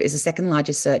 YouTube is the second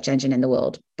largest search engine in the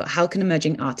world, but how can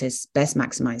emerging artists best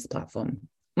maximize the platform?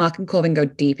 Mark and Corbin go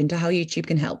deep into how YouTube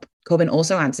can help. Corbin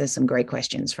also answers some great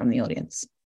questions from the audience.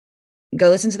 Go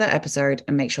listen to that episode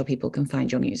and make sure people can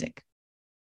find your music.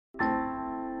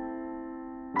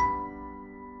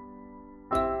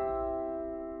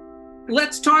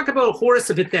 Let's talk about Horus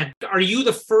a bit then. Are you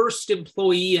the first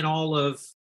employee in all of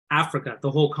Africa,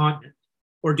 the whole continent?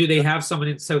 Or do they have someone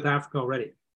in South Africa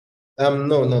already?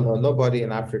 No, nobody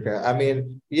in Africa. I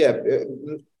mean,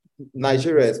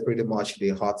 Nigeria is pretty much the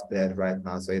hotbed right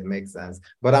now, so it makes sense.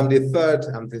 But I'm the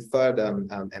third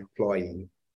employee.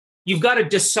 You've got to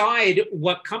decide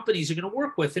what companies you're going to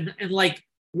work with, and like,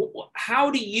 how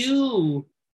do you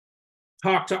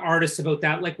talk to artists about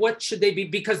that? Like, what should they be?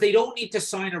 Because they don't need to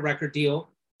sign a record deal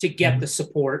to get the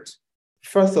support.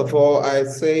 First of all, I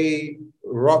say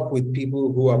rock with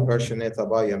people who are passionate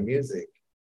about your music.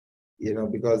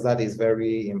 Because that is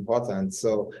very important.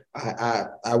 So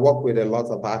I work with a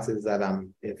lot of artists that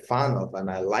I'm a fan of and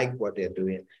I like what they're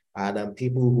doing. And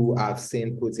people who I've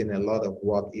seen put in a lot of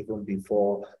work even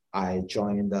before I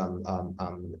joined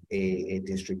a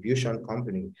distribution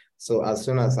company. So as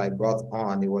soon as I got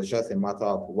on, it was just a matter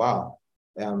of, wow,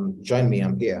 join me,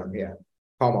 I'm here.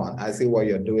 Come on, I see what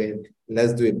you're doing.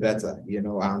 Let's do it better.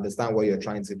 I understand what you're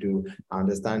trying to do. I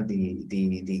understand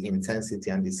the intensity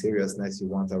and the seriousness you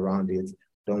want around it.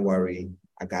 Don't worry,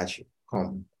 I got you.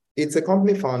 Come. It's a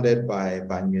company founded by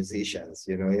musicians.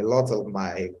 A lot of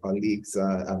my colleagues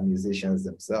are musicians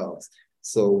themselves.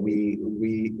 So we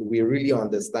really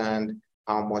understand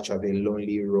how much of a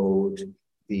lonely road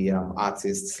the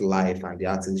artist's life and the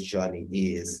artist's journey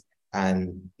is.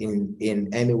 And in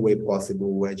any way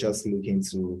possible, we're just looking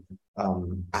to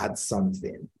add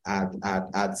something,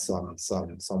 add some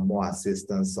more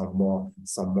assistance, some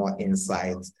more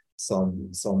insights, some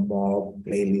more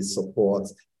playlist support,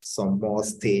 some more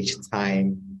stage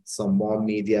time, some more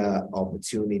media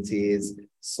opportunities,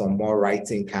 some more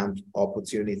writing camp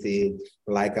opportunity.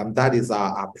 Like that is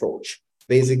our approach.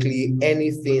 Basically,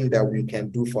 anything that we can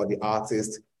do for the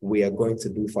artist, we are going to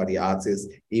do for the artist,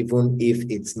 even if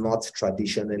it's not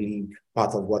traditionally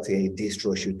part of what a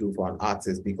distro should do for an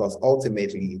artist, because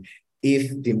ultimately,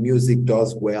 if the music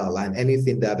does well and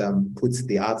anything that puts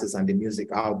the artist and the music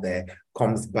out there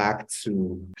comes back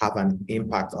to have an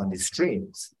impact on the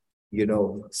streams,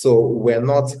 so we're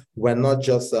not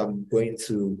just going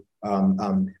to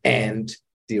end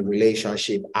the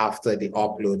relationship after the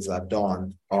uploads are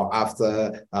done or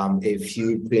after a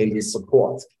few playlist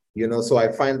support. So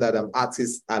I find that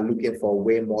artists are looking for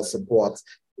way more support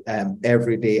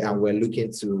every day, and we're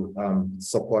looking to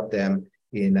support them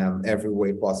in every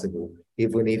way possible,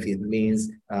 even if it means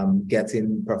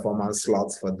getting performance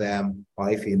slots for them, or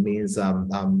if it means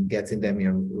getting them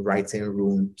in writing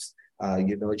rooms,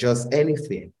 just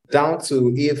anything. Down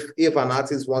to if an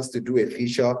artist wants to do a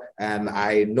feature and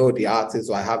I know the artist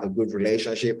or I have a good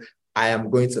relationship, I am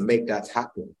going to make that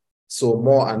happen. So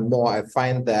more and more, I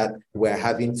find that we're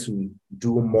having to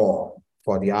do more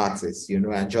for the artists,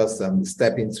 and just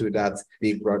step into that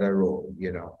big brother role,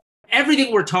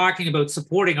 Everything we're talking about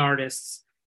supporting artists,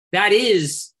 that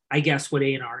is, I guess, what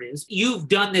A&R is. You've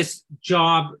done this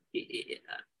job,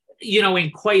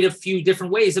 in quite a few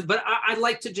different ways, but I'd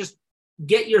like to just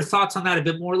get your thoughts on that a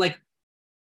bit more. Like,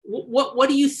 what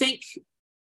do you think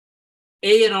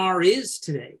A&R is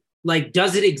today? Like,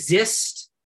 does it exist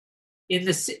in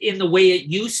the way it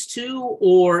used to,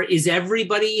 or is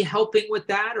everybody helping with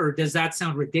that, or does that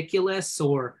sound ridiculous?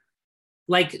 Or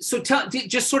just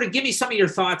sort of give me some of your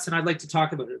thoughts, and I'd like to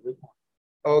talk about it a bit more.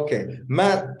 Okay,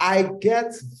 Matt, I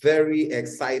get very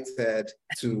excited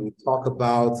to talk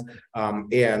about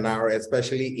A&R,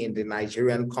 especially in the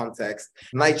Nigerian context.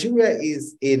 Nigeria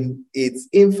is in its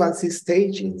infancy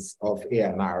stages of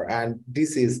A&R, and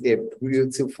this is a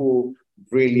beautiful,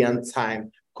 brilliant time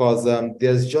because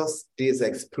there's just this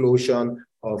explosion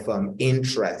of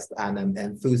interest and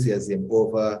enthusiasm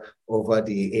over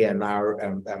the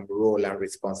A&R role and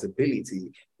responsibility.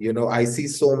 I see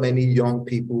so many young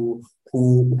people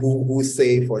who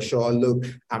say for sure, look,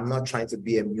 I'm not trying to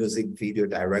be a music video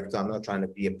director. I'm not trying to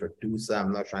be a producer.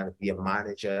 I'm not trying to be a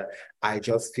manager. I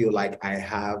just feel like I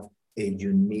have a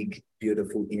unique,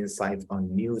 beautiful insight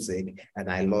on music, and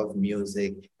I love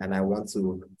music, and I want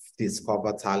to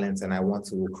discover talents, and I want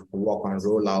to work on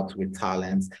rollout with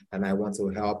talents, and I want to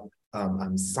help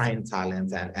sign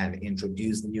talent and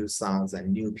introduce new sounds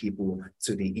and new people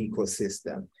to the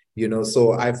ecosystem.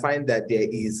 So I find that there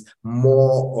is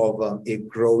more of a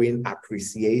growing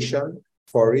appreciation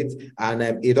for it. And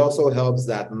it also helps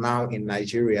that now in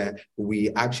Nigeria, we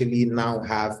actually now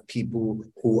have people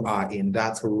who are in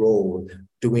that role,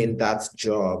 doing that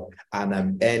job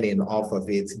and earning off of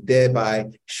it,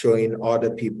 thereby showing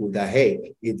other people that,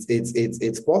 hey,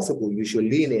 it's possible, you should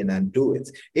lean in and do it.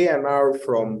 A&R,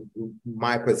 from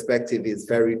my perspective, is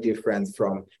very different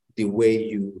from the way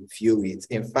you view it.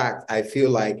 In fact, I feel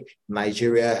like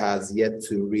Nigeria has yet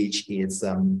to reach its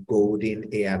golden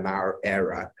A&R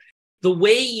era. The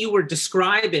way you were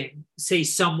describing, say,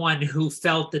 someone who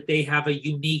felt that they have a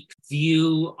unique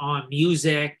view on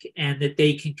music and that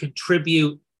they can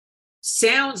contribute,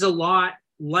 sounds a lot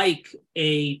like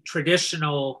a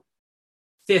traditional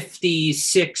 50s,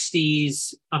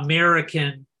 60s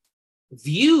American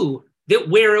view, that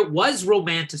where it was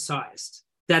romanticized,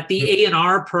 that the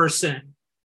A&R person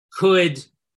could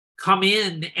come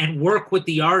in and work with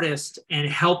the artist and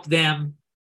help them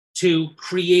to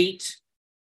create,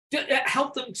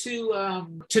 help them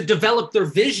to develop their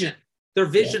vision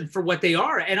for what they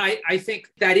are. And I think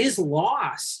that is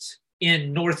lost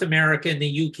in North America and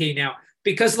the UK now,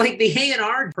 because like the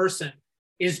A&R person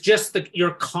is just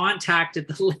your contact at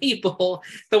the label,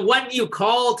 the one you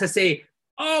call to say,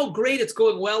 oh, great, it's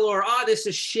going well, or this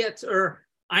is shit, or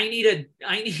I need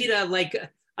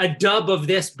a dub of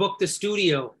this, book the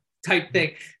studio type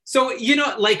thing. So,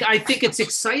 I think it's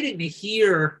exciting to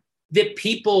hear that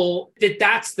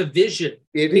that's the vision.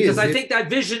 Because I think that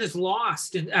vision is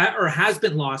lost or has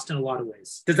been lost in a lot of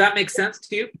ways. Does that make sense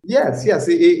to you? Yes,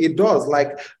 it does.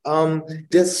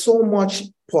 There's so much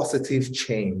positive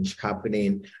change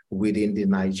happening within the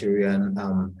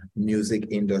Nigerian music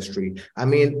industry. I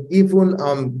mean, even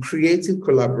creative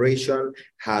collaboration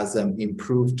has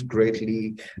improved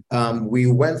greatly. We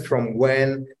went from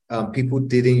when people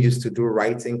didn't used to do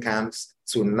writing camps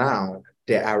to now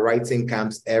there are writing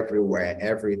camps everywhere,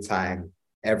 every time,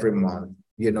 every month,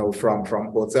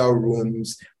 from hotel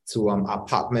rooms to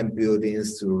apartment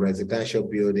buildings to residential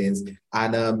buildings.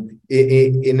 And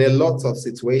in a lot of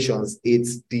situations,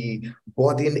 it's the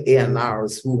budding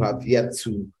A&Rs who have yet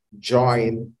to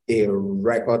join a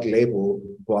record label,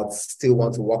 but still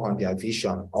want to work on their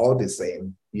vision all the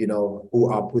same, who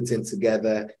are putting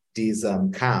together these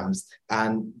camps,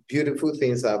 and beautiful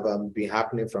things have been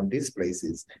happening from these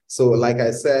places. So like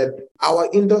I said, our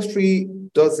industry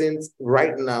doesn't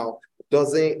have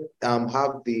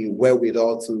the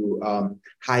wherewithal to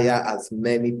hire as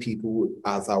many people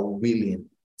as are willing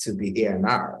to be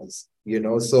A&Rs.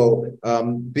 So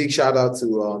big shout out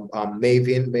to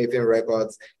Mavin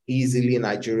Records, easily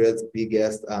Nigeria's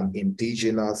biggest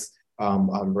indigenous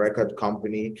record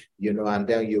company, and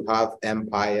then you have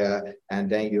Empire, and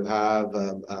then you have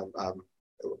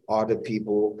other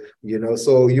people,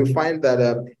 so you find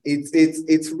that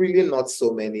it's really not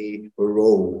so many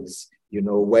roles,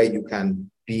 where you can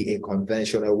be a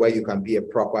conventional, where you can be a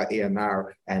proper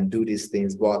A&R and do these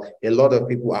things. But a lot of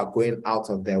people are going out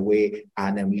of their way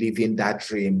and living that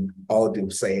dream all the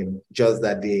same, just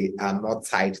that they are not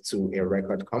tied to a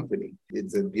record company.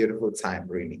 It's a beautiful time,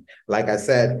 really. Like I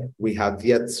said, we have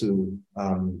yet to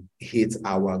hit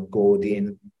our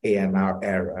golden A&R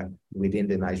era within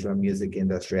the Nigerian music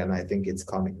industry, and I think it's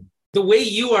coming. The way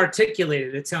you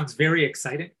articulated it sounds very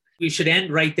exciting. We should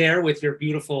end right there with your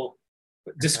beautiful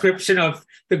description of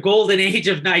the golden age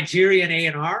of Nigerian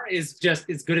A&R is just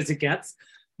as good as it gets.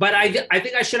 But I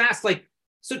think I should ask,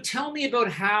 so tell me about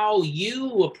how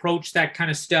you approach that kind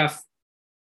of stuff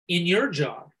in your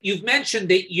job. You've mentioned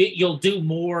that you'll do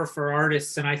more for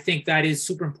artists, and I think that is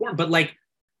super important. But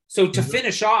so to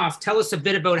finish off, tell us a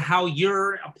bit about how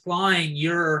you're applying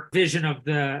your vision of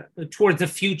towards the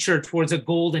future, towards a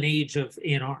golden age of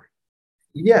A&R.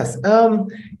 Yes, I'm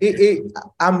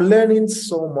learning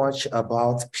so much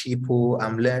about people.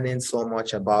 I'm learning so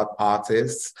much about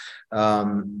artists.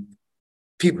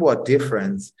 People are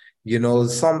different.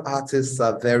 Some artists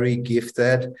are very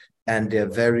gifted and they're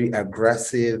very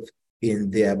aggressive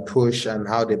in their push and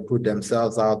how they put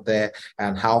themselves out there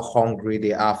and how hungry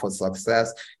they are for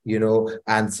success,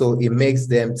 and so it makes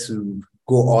them to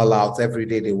go all out every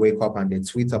day. They wake up and they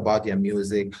tweet about their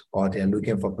music, or they're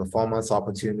looking for performance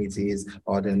opportunities,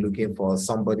 or they're looking for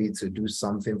somebody to do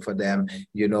something for them,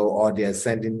 or they're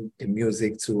sending the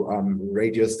music to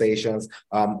radio stations,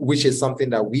 which is something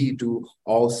that we do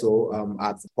also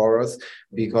at Porous,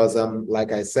 because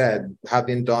like I said,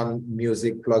 having done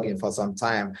music plugging for some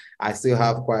time, I still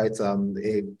have quite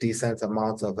a decent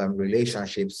amount of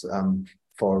relationships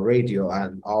for radio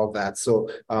and all that. So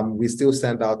we still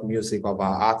send out music of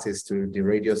our artists to the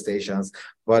radio stations.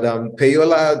 But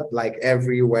payola, like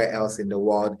everywhere else in the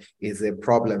world, is a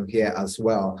problem here as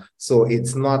well. So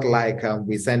it's not like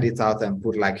we send it out and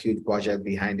put huge budget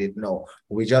behind it. No,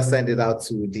 we just send it out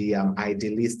to the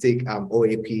idealistic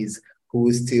OAPs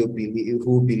who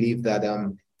believe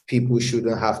that people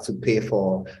shouldn't have to pay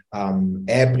for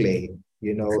airplay,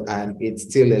 and it's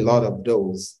still a lot of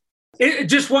those.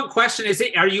 Just one question: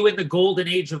 are you in the golden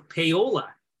age of payola?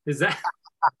 Is that?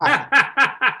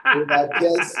 I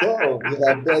guess so.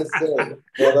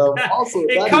 But also,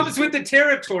 it comes with the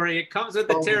territory. It comes with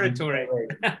the territory.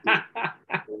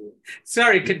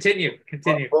 Sorry, continue.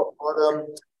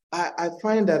 I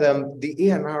find that the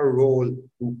A&R role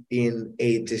in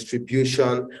a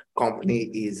distribution company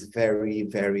is very,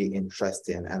 very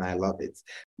interesting, and I love it.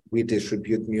 We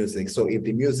distribute music. So if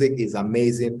the music is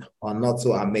amazing or not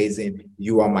so amazing,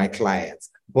 you are my client.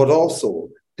 But also,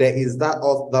 there is that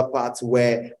other part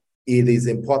where it is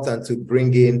important to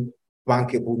bring in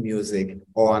bankable music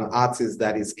or an artist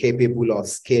that is capable of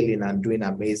scaling and doing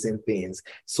amazing things.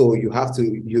 So you have to,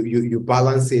 you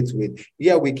balance it with,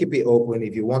 we keep it open.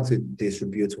 If you want to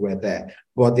distribute, we're there.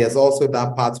 But there's also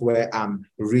that part where I'm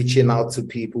reaching out to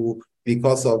people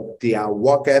because of their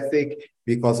work ethic,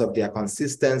 because of their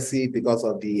consistency, because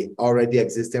of the already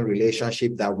existing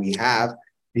relationship that we have,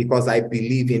 because I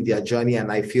believe in their journey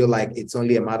and I feel like it's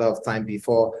only a matter of time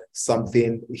before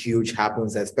something huge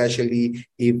happens, especially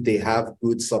if they have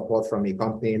good support from a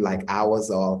company like ours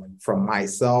or from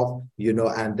myself,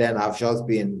 and then I've just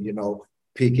been,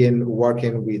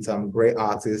 working with great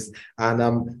artists.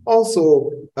 And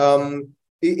also,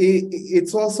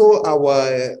 it's also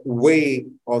our way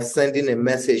of sending a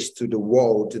message to the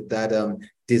world that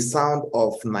the sound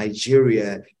of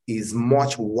Nigeria is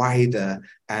much wider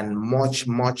and much,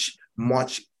 much,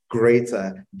 much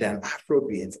greater than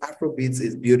Afrobeats. Afrobeats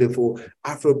is beautiful.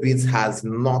 Afrobeats has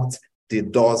knocked the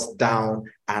doors down,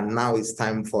 and now it's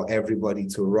time for everybody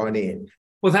to run in.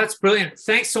 Well, that's brilliant.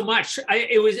 Thanks so much.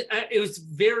 It was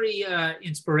very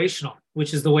inspirational,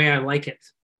 which is the way I like it.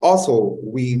 Also,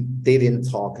 we didn't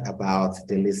talk about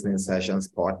the Listening Sessions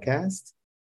podcast.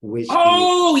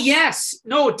 Yes.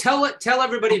 No, tell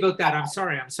everybody about that. I'm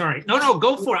sorry. No,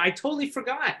 go for it. I totally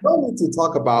forgot. Don't need to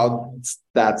talk about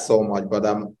that so much, but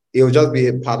it'll just be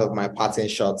a part of my parting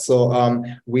shot. So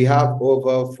we have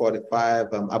over 45,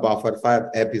 about 45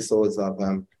 episodes of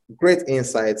great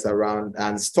insights around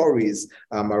and stories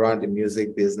around the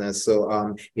music business.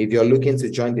 So if you're looking to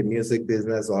join the music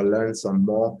business or learn some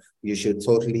more, you should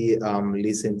totally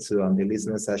listen to the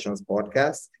Listening Sessions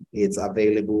podcast. It's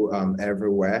available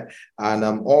everywhere. And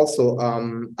also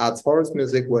at Porous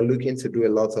Music, we're looking to do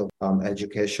a lot of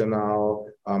educational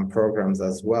programs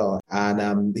as well.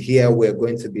 And here we're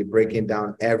going to be breaking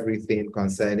down everything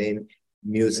concerning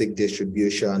music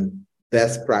distribution,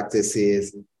 best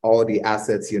practices, all the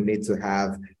assets you need to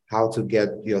have, how to get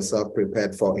yourself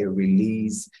prepared for a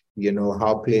release,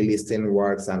 how playlisting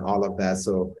works and all of that.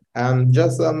 So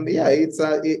it's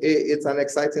an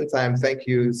exciting time. Thank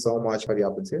you so much for the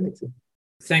opportunity.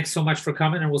 Thanks so much for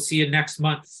coming, and we'll see you next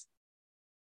month.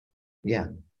 Yeah,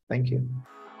 thank you.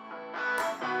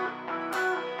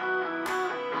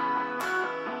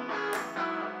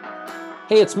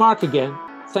 Hey, it's Mark again.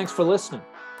 Thanks for listening.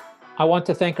 I want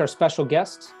to thank our special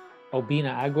guest,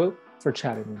 Obinna Agwu, for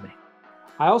chatting with me.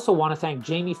 I also want to thank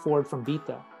Jamie Ford from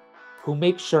Beta, who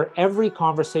makes sure every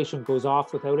conversation goes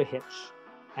off without a hitch,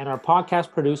 and our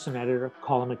podcast producer and editor,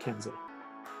 Colin McKenzie.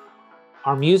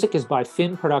 Our music is by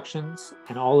Finn Productions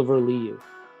and Oliver Liu.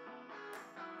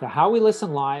 The How We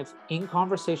Listen Live in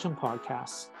Conversation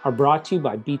podcasts are brought to you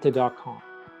by Beta.com.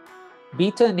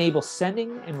 Beta enables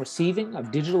sending and receiving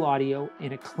of digital audio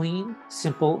in a clean,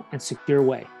 simple, and secure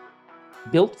way,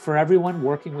 built for everyone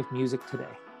working with music today.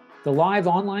 The live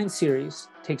online series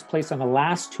takes place on the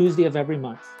last Tuesday of every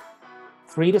month.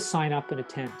 Free to sign up and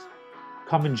attend.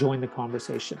 Come and join the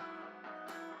conversation.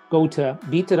 Go to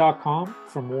Beta.com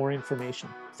for more information.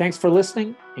 Thanks for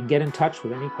listening, and get in touch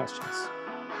with any questions.